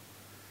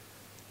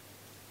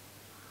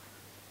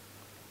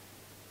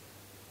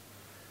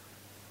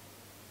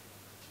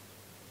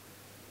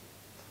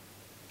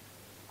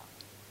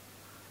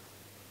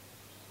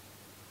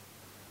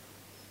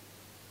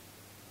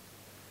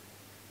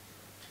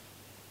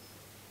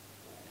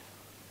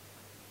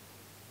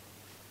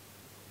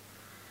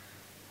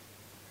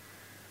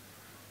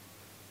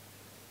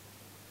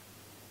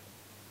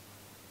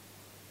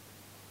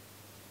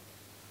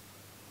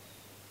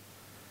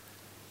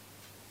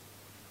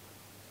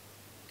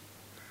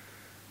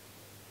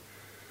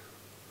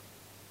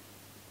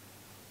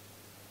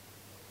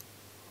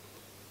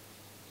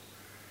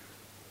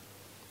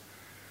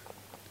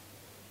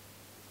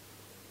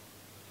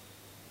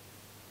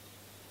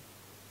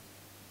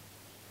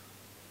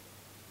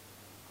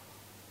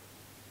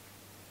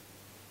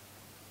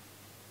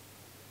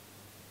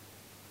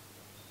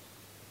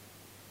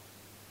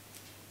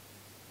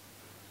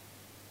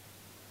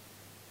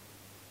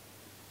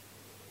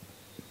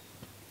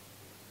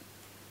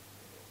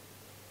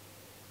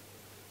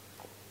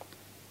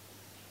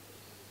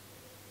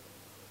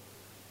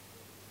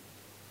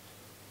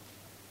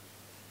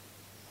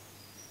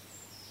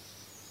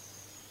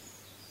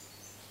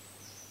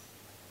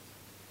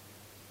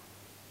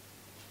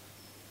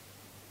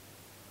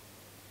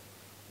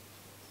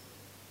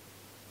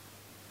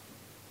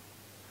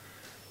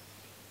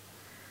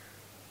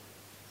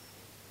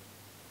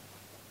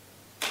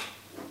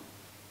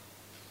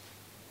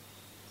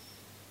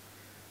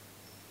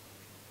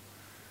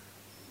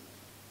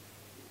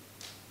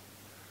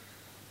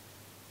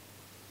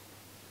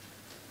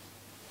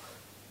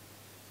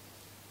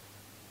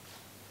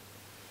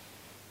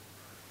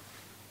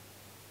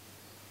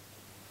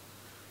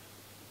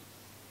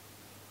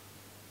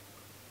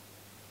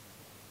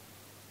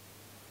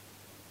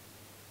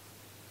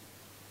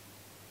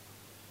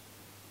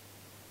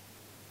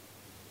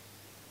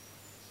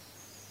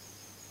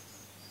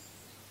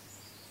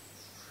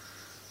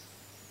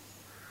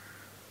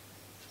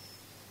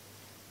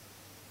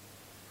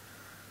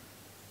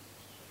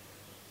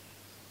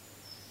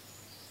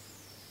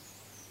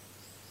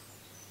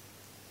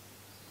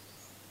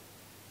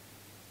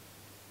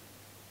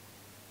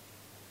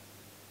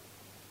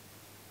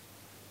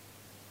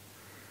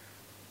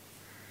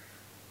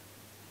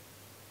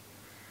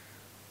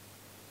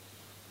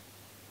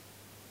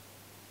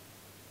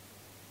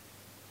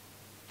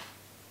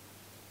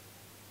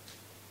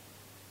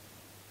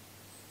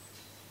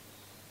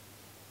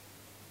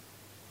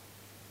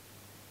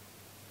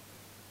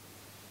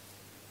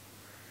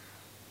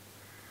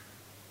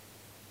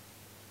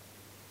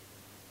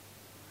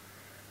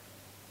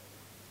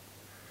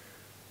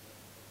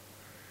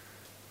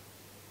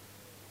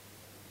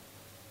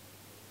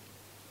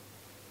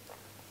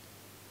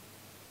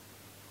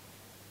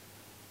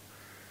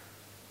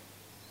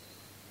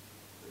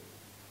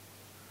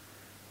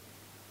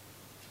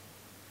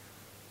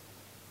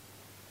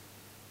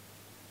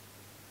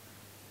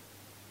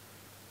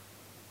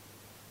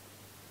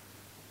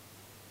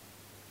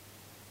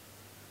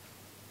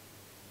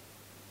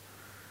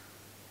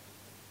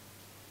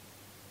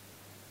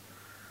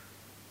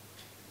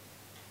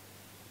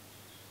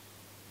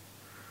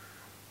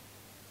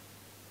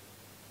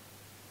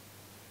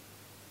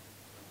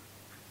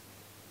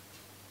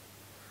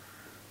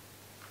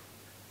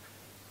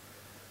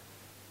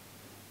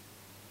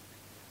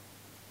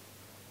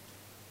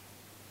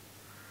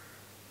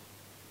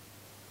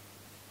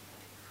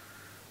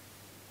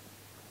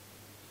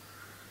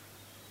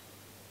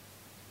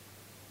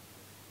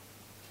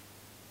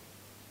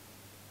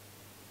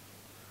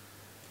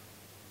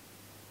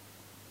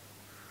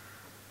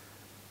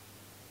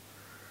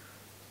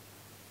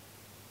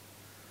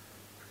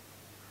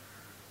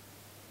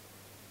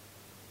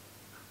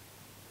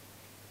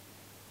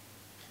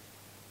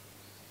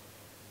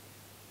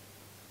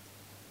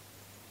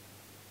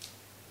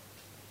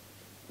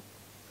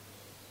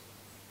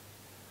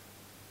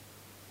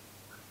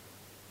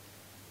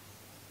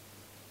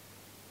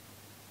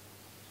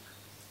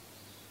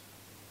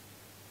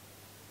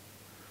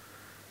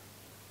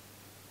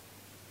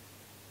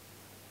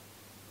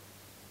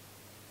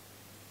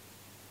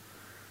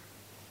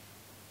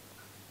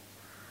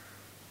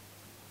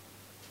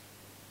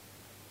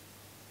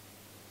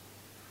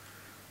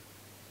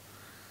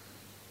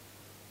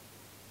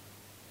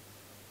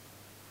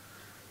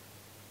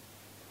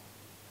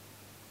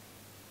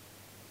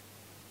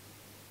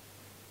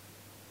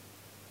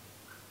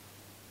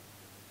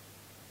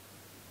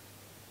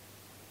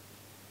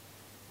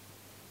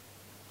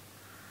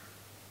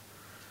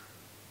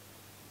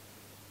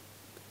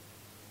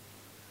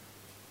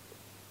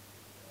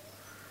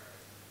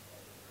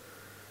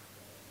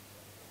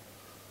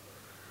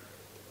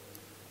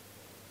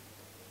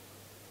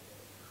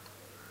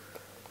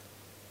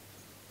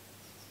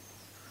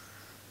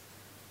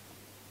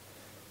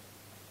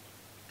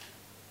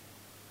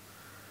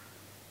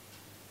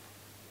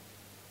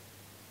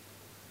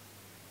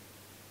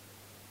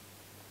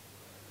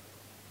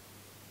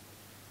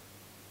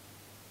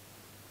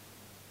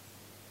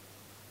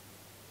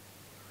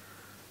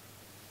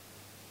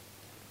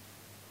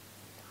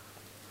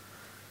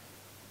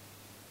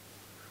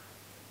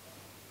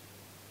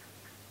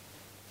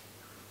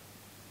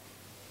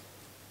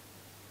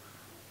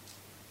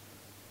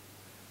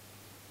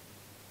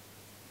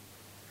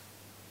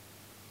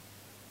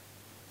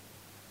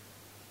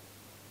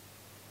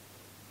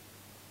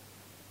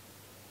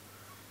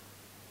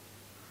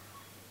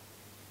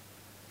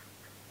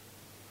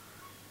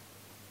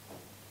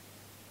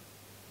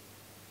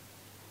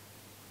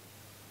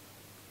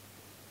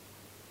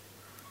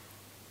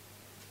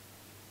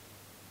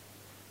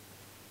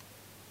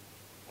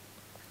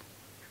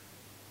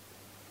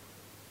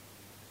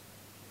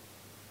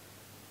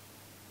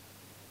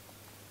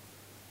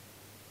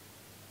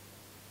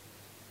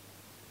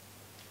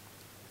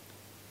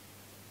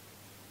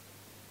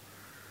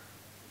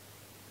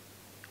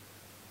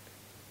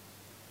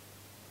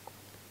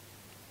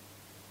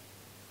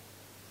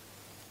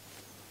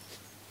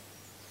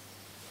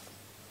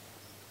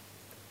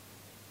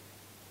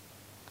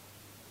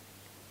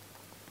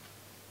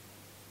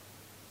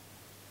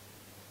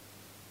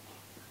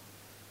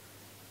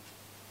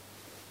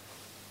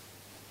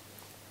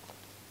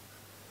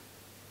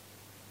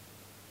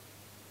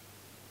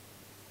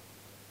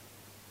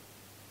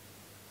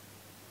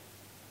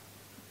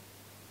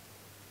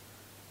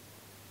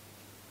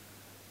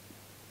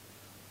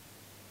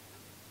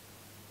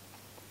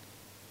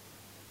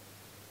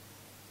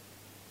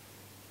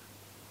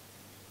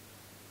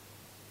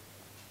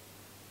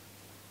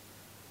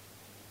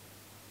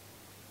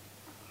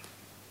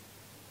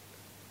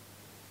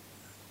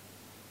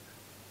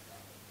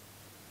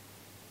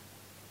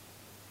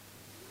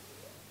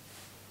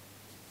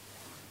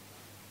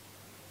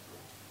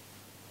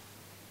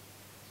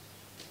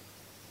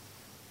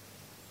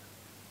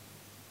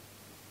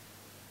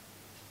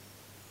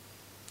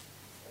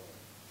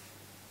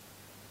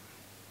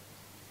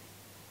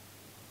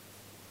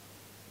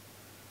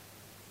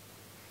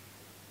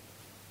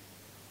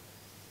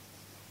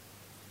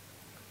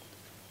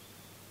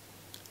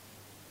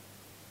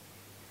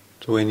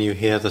 to when you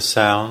hear the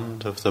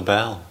sound of the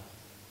bell.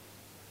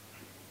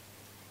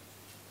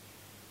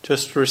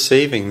 Just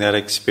receiving that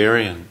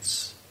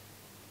experience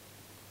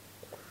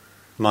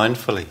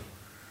mindfully,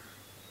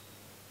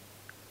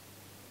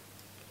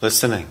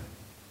 listening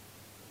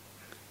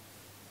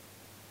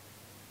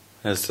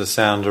as the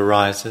sound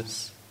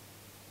arises,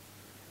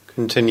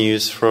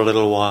 continues for a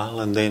little while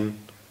and then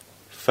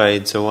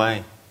fades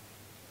away.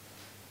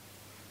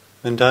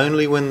 And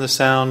only when the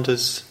sound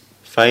is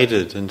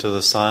faded into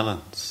the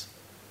silence,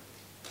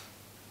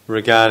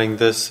 regarding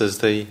this as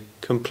the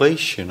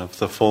completion of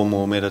the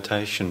formal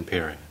meditation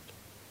period.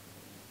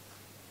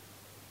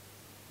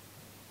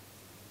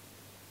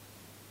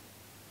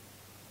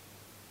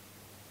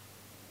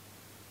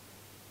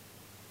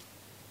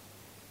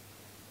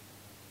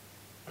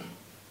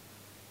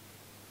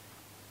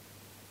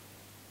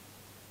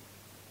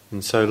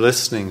 And so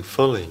listening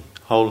fully,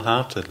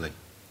 wholeheartedly.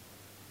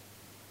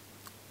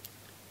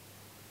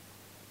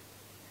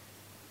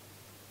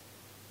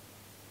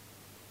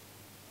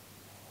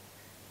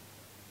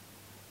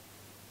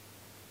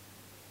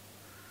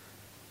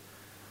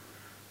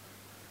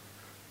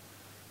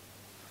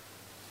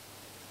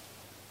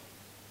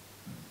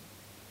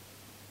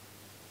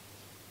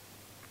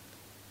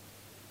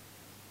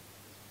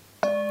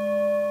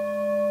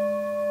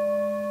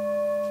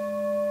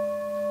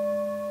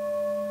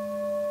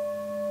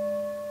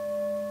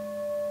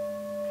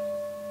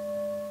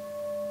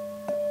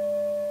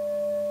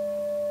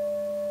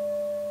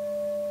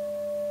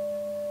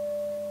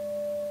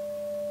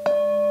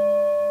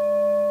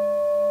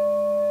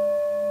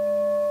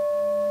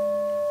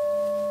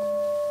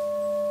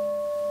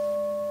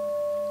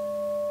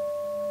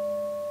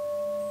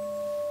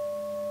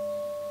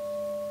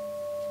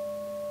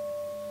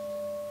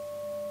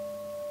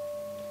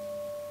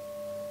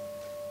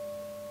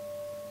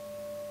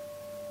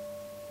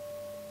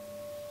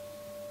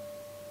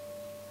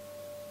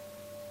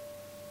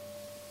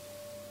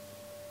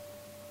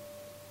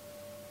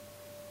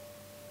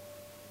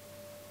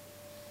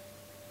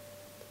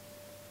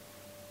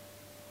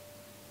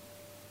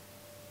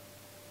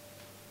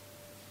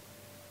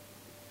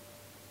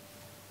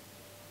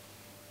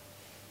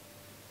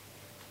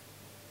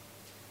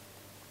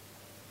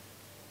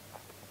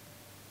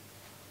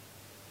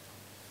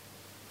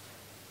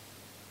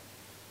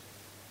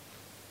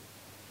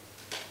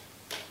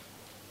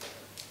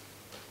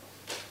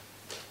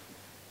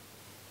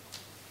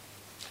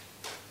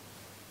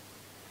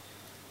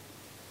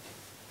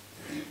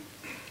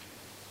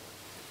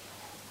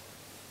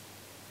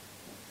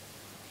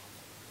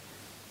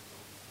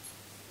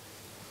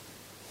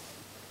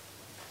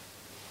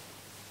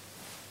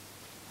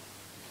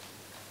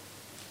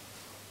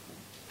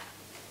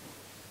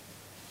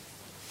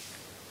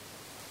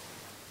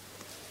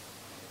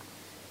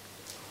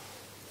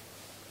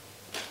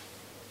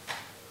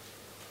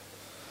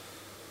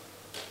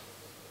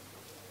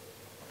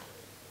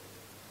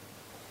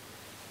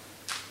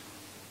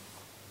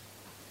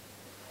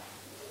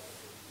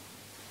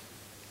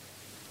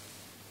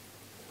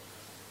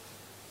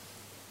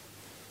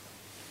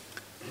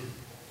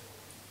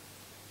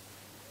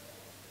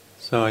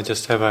 So I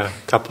just have a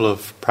couple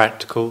of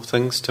practical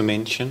things to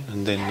mention,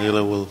 and then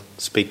Leela will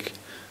speak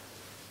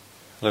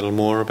a little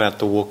more about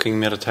the walking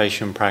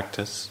meditation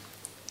practice.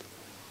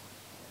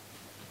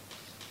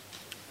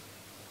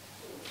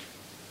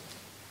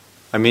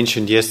 I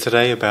mentioned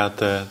yesterday about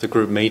the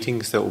group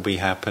meetings that will be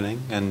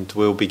happening, and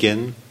we'll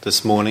begin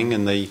this morning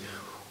in the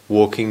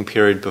walking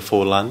period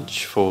before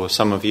lunch for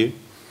some of you,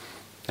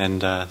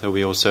 and there'll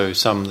be also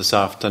some this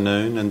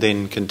afternoon, and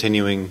then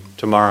continuing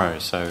tomorrow.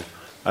 So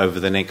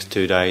over the next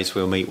 2 days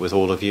we'll meet with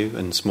all of you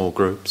in small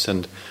groups,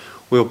 and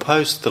we'll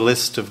post the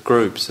list of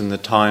groups and the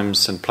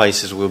times and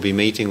places we'll be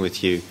meeting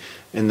with you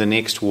in the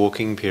next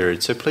walking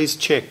period. So please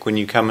check when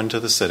you come into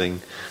the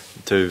sitting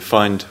to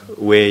find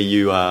where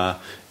you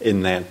are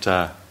in that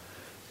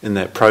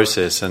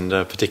process, and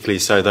particularly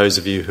so those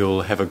of you who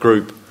will have a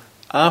group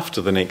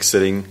after the next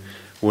sitting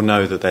will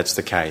know that that's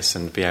the case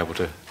and be able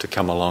to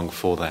come along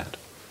for that.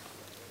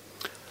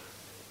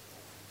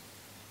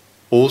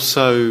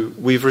 Also,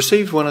 we've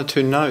received 1 or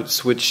 2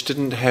 notes which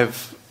didn't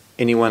have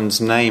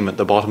anyone's name at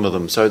the bottom of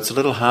them, so it's a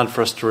little hard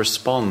for us to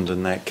respond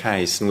in that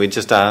case. And we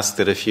just ask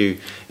that if you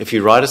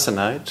write us a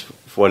note,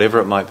 whatever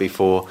it might be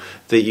for,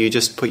 that you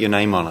just put your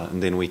name on it,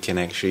 and then we can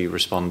actually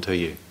respond to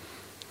you.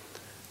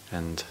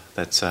 And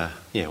that's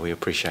we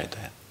appreciate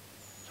that.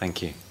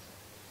 Thank you.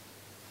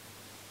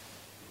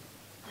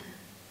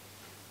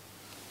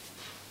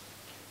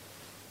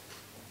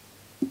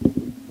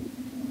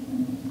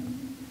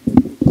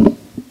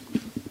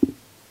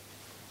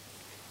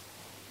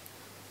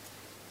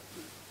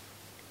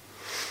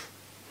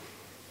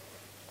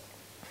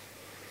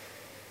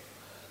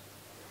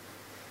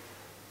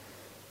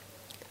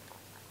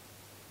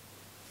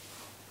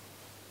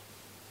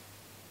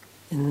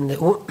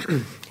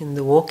 In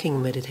the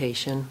walking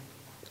meditation,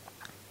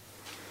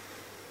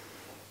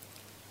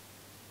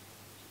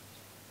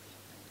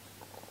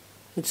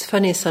 it's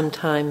funny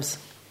sometimes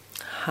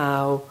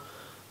how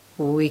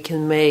we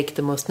can make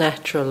the most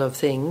natural of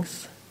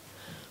things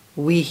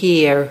we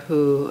here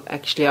who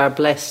actually are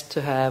blessed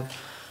to have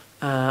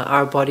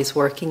our bodies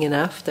working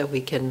enough that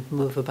we can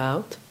move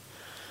about,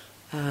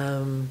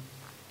 that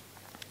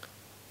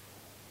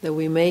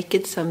we make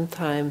it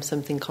sometimes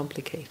something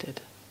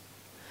complicated.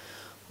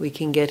 We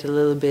can get a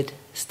little bit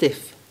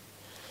stiff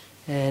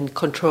and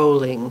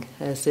controlling,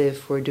 as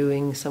if we're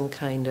doing some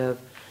kind of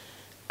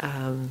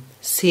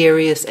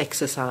serious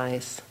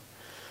exercise.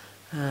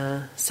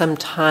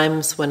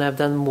 Sometimes when I've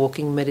done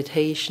walking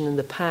meditation in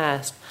the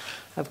past,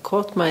 I've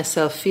caught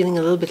myself feeling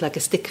a little bit like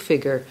a stick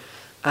figure,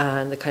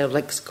 and the kind of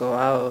legs go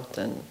out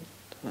and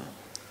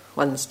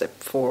one step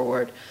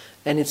forward,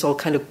 and it's all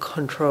kind of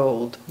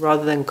controlled.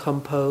 Rather than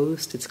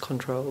composed, it's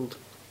controlled.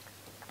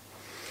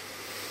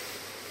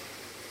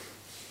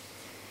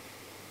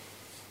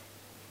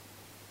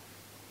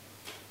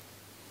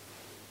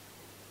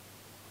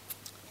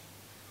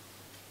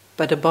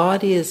 But the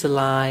body is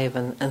alive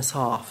and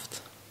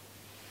soft.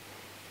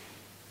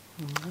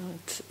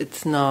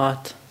 It's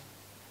not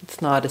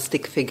a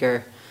stick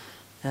figure.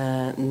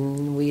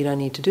 We don't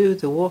need to do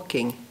the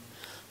walking.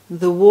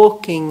 The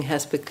walking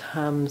has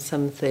become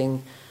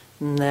something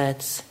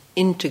that's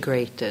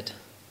integrated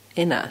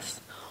in us.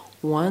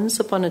 Once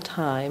upon a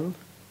time,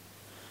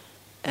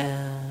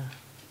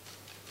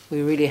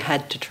 we really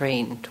had to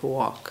train to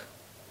walk.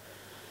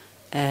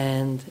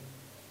 And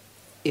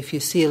if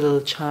you see a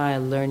little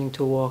child learning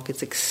to walk,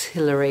 it's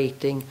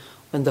exhilarating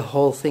when the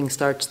whole thing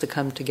starts to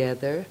come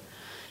together.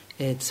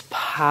 It's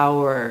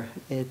power,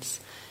 it's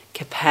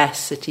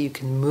capacity, you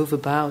can move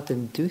about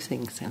and do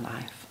things in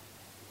life.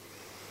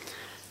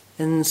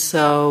 And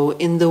so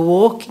in the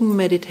walking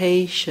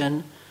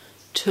meditation,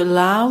 to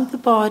allow the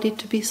body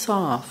to be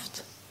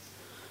soft,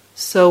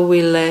 so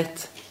we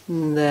let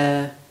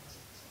the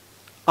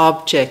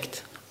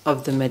object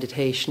of the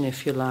meditation,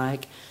 if you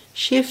like,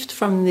 shift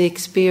from the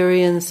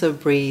experience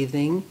of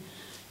breathing,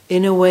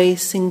 in a way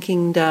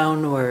sinking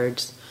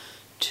downwards,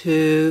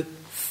 to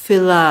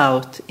fill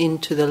out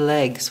into the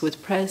legs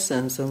with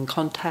presence and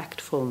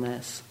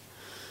contactfulness.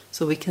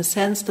 So we can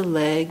sense the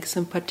legs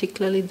and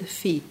particularly the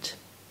feet.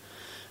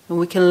 And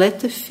we can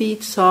let the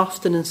feet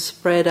soften and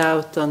spread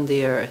out on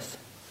the earth.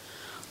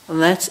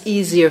 And that's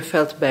easier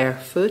felt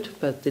barefoot,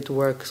 but it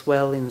works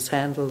well in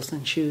sandals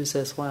and shoes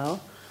as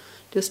well.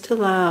 Just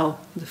allow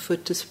the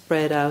foot to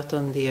spread out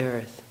on the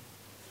earth,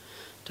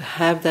 to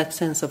have that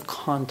sense of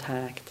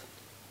contact.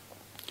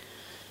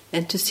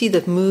 And to see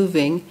that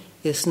moving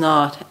is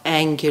not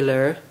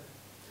angular,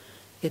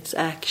 it's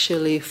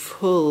actually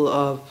full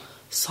of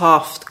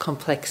soft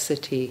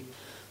complexity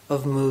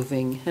of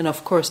moving. And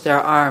of course there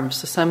are arms,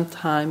 so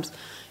sometimes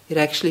it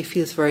actually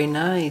feels very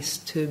nice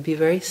to be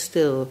very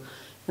still,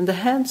 and the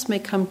hands may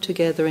come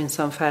together in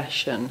some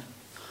fashion.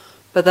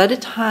 But other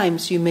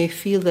times you may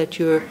feel that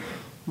you're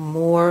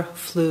more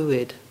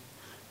fluid.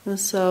 And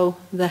so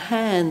the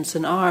hands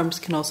and arms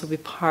can also be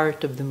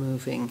part of the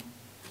moving.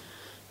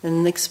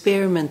 And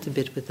experiment a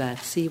bit with that.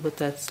 See what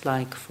that's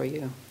like for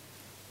you.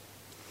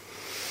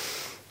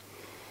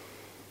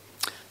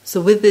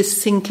 So with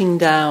this sinking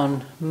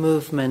down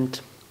movement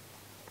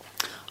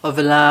of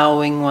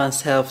allowing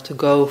oneself to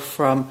go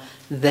from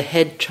the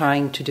head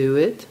trying to do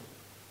it,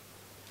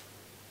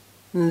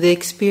 the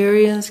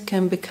experience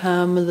can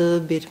become a little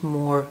bit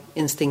more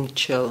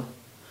instinctual.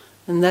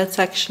 And that's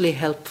actually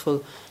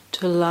helpful,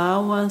 to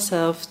allow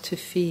oneself to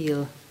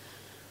feel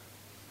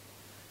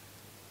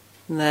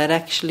that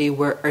actually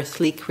we're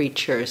earthly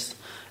creatures.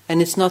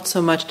 And it's not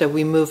so much that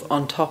we move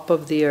on top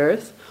of the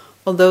earth,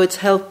 although it's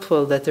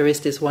helpful that there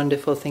is this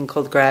wonderful thing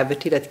called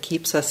gravity that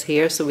keeps us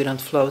here so we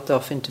don't float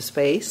off into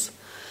space.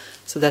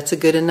 So that's a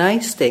good and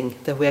nice thing,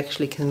 that we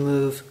actually can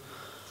move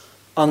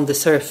on the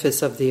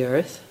surface of the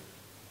earth.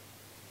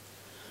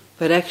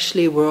 But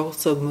actually we're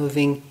also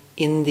moving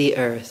in the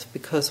earth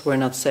because we're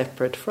not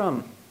separate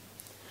from.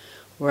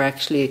 We're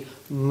actually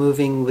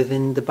moving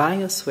within the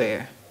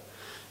biosphere,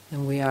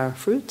 and we are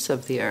fruits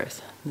of the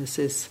earth. This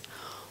is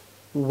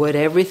what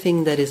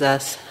everything that is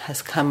us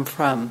has come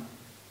from.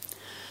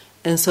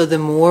 And so the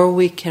more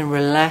we can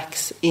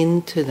relax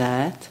into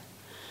that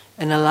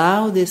and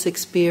allow this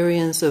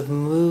experience of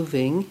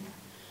moving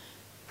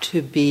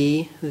to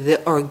be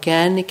the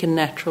organic and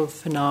natural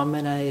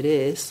phenomena it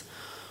is,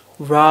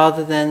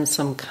 rather than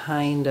some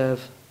kind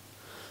of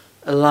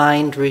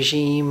aligned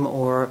regime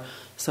or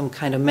some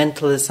kind of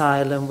mental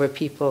asylum where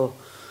people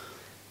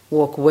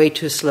walk way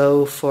too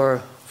slow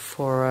for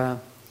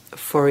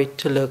it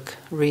to look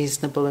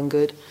reasonable and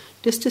good.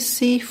 Just to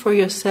see for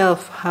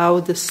yourself how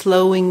the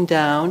slowing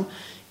down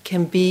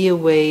can be a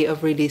way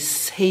of really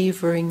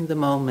savoring the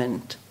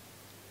moment,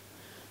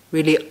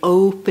 really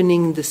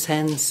opening the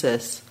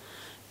senses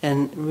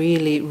and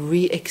really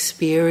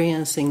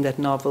re-experiencing that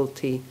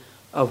novelty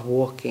of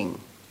walking.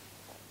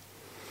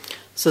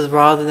 So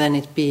rather than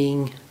it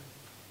being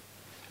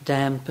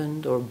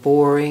dampened or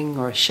boring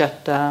or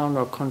shut down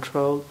or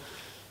controlled,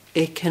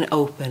 it can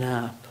open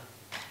up.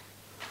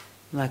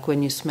 Like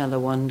when you smell a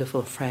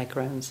wonderful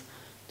fragrance,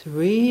 to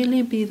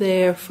really be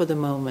there for the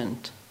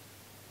moment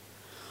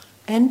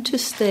and to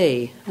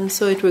stay. And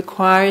so it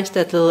requires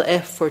that little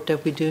effort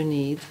that we do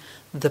need,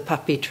 the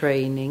puppy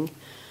training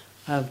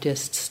of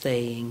just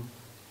staying.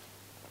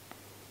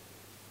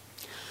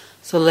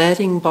 So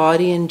letting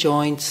body and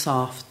joints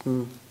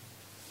soften.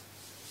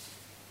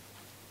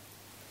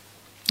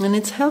 And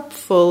it's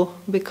helpful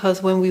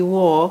because when we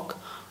walk,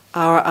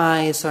 our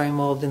eyes are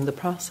involved in the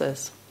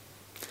process.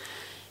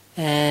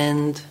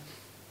 And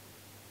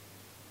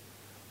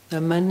there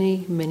are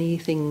many, many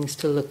things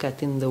to look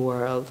at in the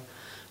world.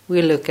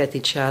 We look at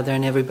each other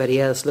and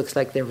everybody else looks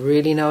like they're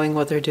really knowing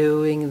what they're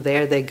doing.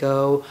 There they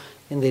go,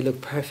 and they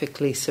look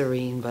perfectly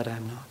serene, but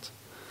I'm not.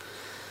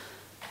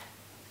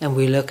 And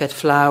we look at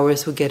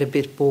flowers, we get a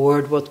bit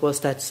bored. What was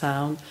that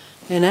sound?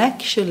 And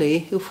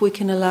actually, if we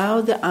can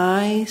allow the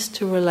eyes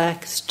to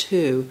relax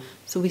too,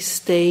 so we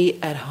stay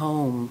at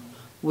home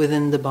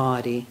within the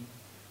body,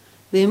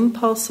 the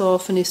impulse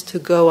often is to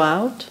go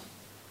out,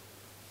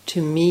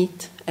 to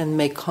meet and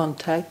make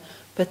contact,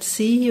 but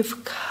see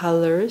if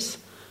colors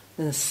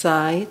and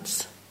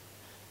sights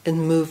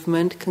and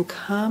movement can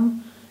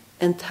come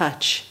and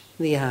touch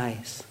the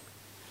eyes.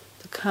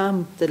 To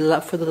come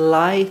for the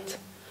light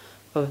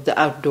of the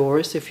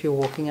outdoors, if you're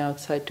walking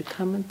outside, to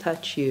come and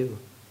touch you.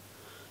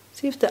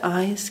 See if the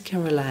eyes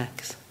can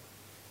relax.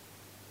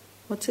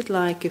 What's it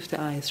like if the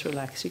eyes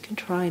relax? You can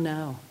try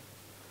now.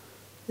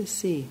 Just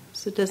see.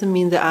 So it doesn't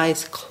mean the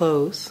eyes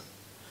close,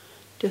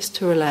 just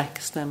to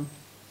relax them.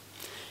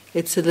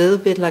 It's a little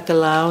bit like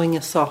allowing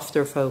a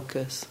softer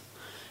focus.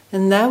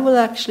 And that will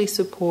actually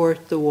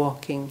support the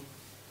walking.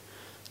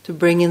 To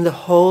bring in the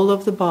whole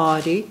of the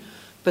body,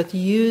 but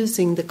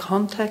using the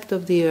contact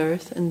of the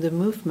earth and the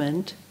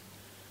movement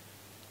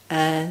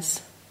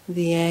as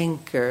the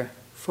anchor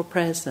for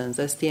presence,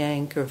 as the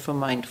anchor for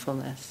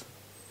mindfulness.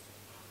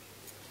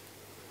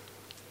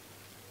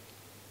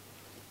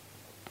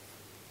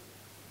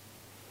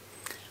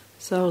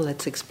 So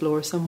let's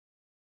explore some.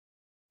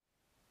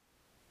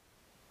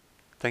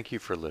 Thank you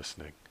for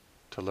listening.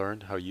 To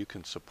learn how you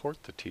can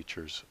support the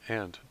teachers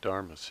and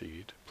Dharma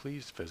Seed,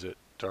 please visit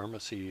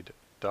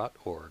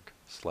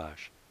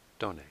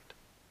dharmaseed.org/donate.